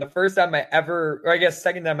 again, the first time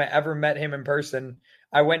second time I ever met him in person.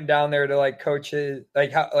 I went down there to like coach his,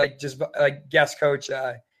 guest coach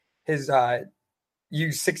his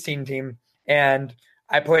U16 team. And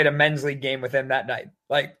I played a men's league game with him that night.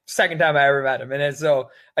 Like, second time I ever met him. And so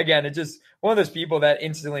again, it's just one of those people that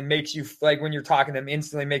instantly makes you, like, when you're talking to them,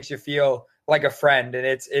 instantly makes you feel like a friend. And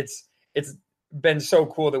it's been so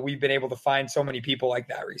cool that we've been able to find so many people like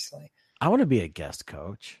that recently. I want to be a guest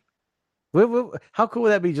coach. How cool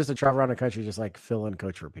would that be, just to travel around the country, just like fill in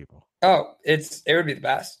coach for people? Oh, it would be the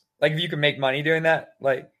best. Like, if you could make money doing that,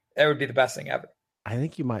 like, that would be the best thing ever. I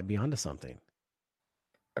think you might be onto something.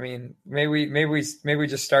 I mean, maybe we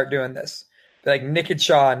just start doing this. Like Nick and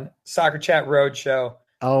Sean, Soccer Chat Roadshow.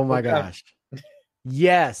 Oh my gosh.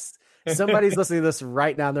 Yes. Somebody's listening to this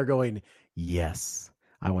right now and they're going, yes,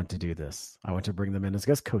 I want to do this. I want to bring them in as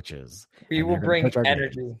guest coaches. We will bring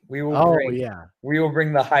energy. We will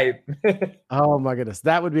bring the hype. Oh my goodness.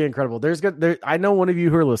 That would be incredible. I know one of you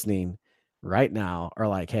who are listening right now are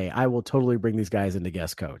like, hey, I will totally bring these guys into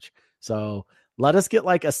guest coach. So let us get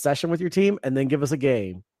like a session with your team and then give us a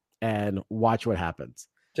game and watch what happens.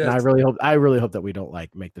 And I really hope that we don't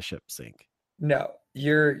like make the ship sink. No,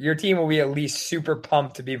 your team will be at least super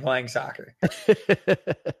pumped to be playing soccer.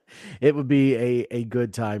 It would be a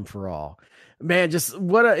good time for all. Man, just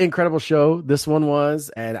what an incredible show this one was.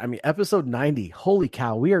 And I mean, episode 90, holy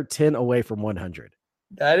cow, we are 10 away from 100.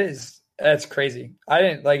 That's crazy.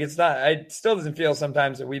 It still doesn't feel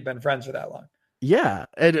sometimes that we've been friends for that long. Yeah.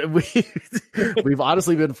 And we've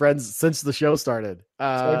honestly been friends since the show started.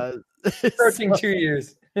 Approaching 2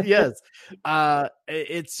 years. Yes.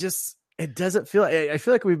 It's just, it doesn't feel, I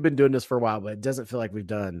feel like we've been doing this for a while, but it doesn't feel like we've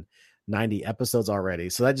done 90 episodes already.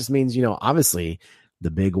 So that just means, obviously the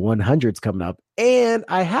big 100's coming up. And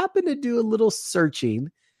I happen to do a little searching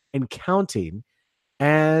and counting,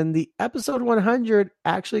 and the episode 100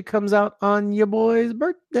 actually comes out on your boy's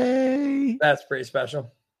birthday. That's pretty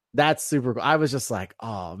special. That's super cool. I was just like,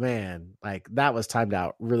 oh man, like that was timed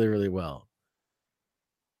out really, really well.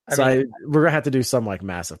 We're gonna have to do some like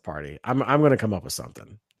massive party. I'm gonna come up with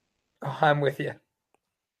something. Oh, I'm with you.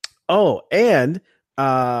 Oh, and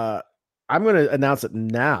I'm gonna announce it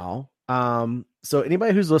now. So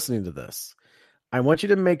anybody who's listening to this, I want you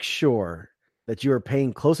to make sure that you are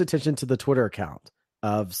paying close attention to the Twitter account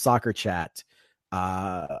of Soccer Chat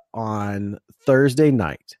on Thursday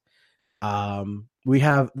night. We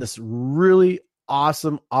have this really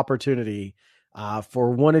awesome opportunity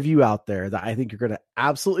for one of you out there that I think you're going to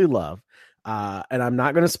absolutely love. And I'm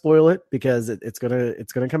not going to spoil it because it's going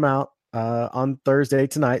to come out on Thursday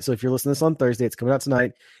tonight. So if you're listening to this on Thursday, it's coming out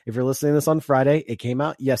tonight. If you're listening to this on Friday, it came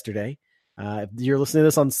out yesterday. If you're listening to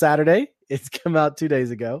this on Saturday, it's come out 2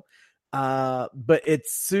 days ago. But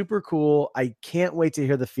it's super cool. I can't wait to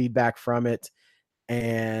hear the feedback from it.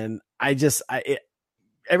 And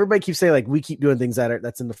everybody keeps saying like, we keep doing things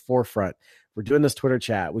that's in the forefront. We're doing this Twitter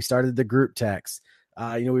chat. We started the group text.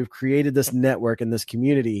 We've created this network and this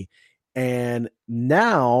community. And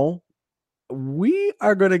now we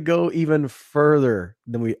are going to go even further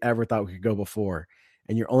than we ever thought we could go before.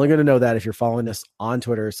 And you're only going to know that if you're following us on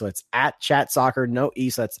Twitter. So it's at Chat Soccer, no E.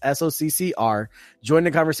 So that's SOCCR. Join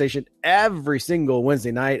the conversation every single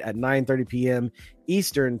Wednesday night at 9:30 p.m.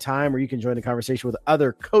 Eastern time, where you can join the conversation with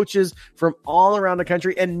other coaches from all around the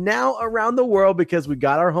country and now around the world, because we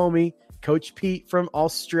got our homie, Coach Pete from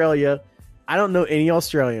Australia. I don't know any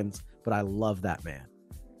Australians, but I love that man.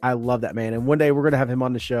 I love that, man. And one day we're going to have him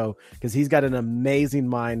on the show because he's got an amazing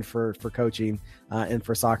mind for coaching and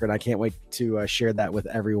for soccer. And I can't wait to share that with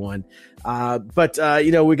everyone. But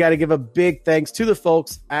we got to give a big thanks to the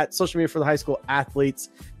folks at Social Media for the High School Athletes,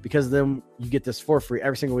 because of them you get this for free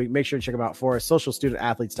every single week. Make sure to check them out for us,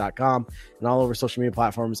 socialstudentathletes.com, and all over social media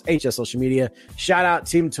platforms, HS Social Media. Shout out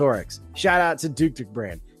Team Torix. Shout out to Duke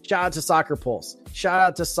Brand. Shout out to Soccer Pulse. Shout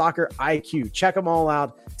out to Soccer IQ. Check them all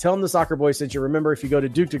out. Tell them the Soccer Boy sent you. Remember, if you go to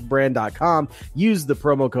dukedukbrand.com, use the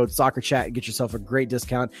promo code SoccerChat and get yourself a great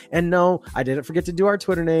discount. And no, I didn't forget to do our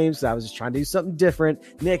Twitter names. I was just trying to do something different.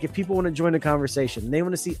 Nick, if people want to join the conversation, they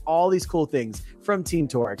want to see all these cool things from Team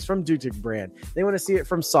Torix, from Duke Brand. They want to see it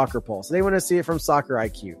from Soccer Pulse. They want to see it from Soccer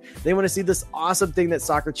IQ. They want to see this awesome thing that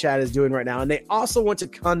Soccer Chat is doing right now. And they also want to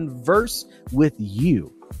converse with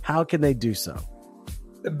you. How can they do so?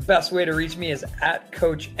 The best way to reach me is at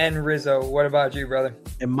Coach N Rizzo. What about you, brother?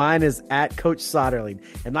 And mine is at Coach Soderling.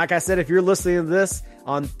 And like I said, if you're listening to this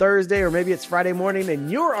on Thursday or maybe it's Friday morning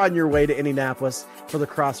and you're on your way to Indianapolis for the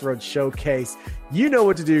Crossroads Showcase, you know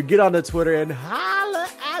what to do. Get on the Twitter and holla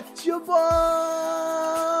at your boy.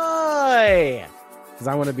 Because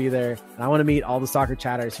I want to be there and I want to meet all the soccer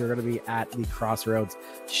chatters who are going to be at the Crossroads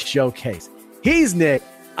Showcase. He's Nick.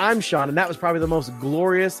 I'm Sean, and that was probably the most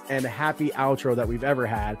glorious and happy outro that we've ever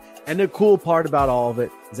had. And the cool part about all of it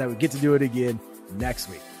is that we get to do it again next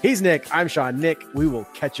week. He's Nick. I'm Sean. Nick, we will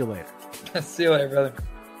catch you later. See you later, brother.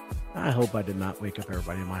 I hope I did not wake up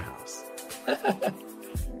everybody in my house.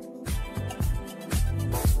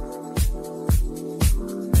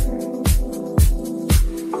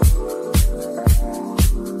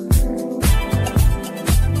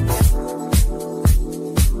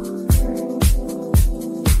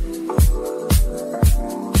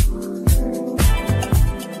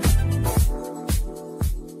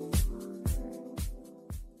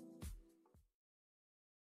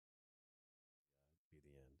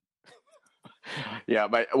 Yeah,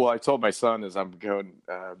 I told my son as I'm going,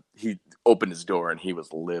 he opened his door and he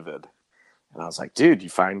was livid. And I was like, dude, you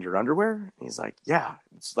find your underwear? And he's like, yeah,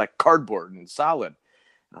 it's like cardboard and solid.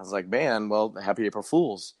 And I was like, man, well, happy April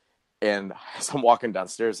Fools. And as I'm walking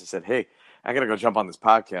downstairs, I said, hey, I got to go jump on this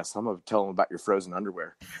podcast. I'm going to tell him about your frozen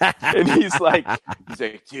underwear. And he's like,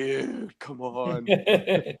 dude, come on.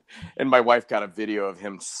 And my wife got a video of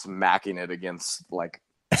him smacking it against like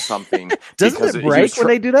something. Doesn't it break when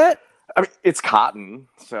they do that? I mean, it's cotton,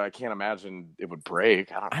 so I can't imagine it would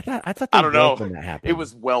break. I thought I don't know. When that happened. It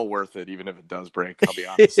was well worth it, even if it does break. I'll be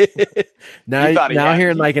honest. now here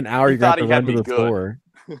in like an hour, you got to run to the floor.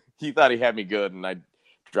 He thought he had me good, and I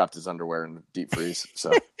dropped his underwear in the deep freeze.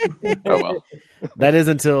 So, oh well. That is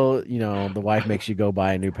until the wife makes you go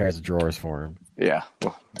buy a new pair of drawers for him. Yeah.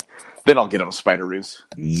 Well, then I'll get him a Spider-Roos.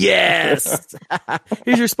 Yes.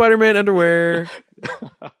 Here's your Spider-Man underwear.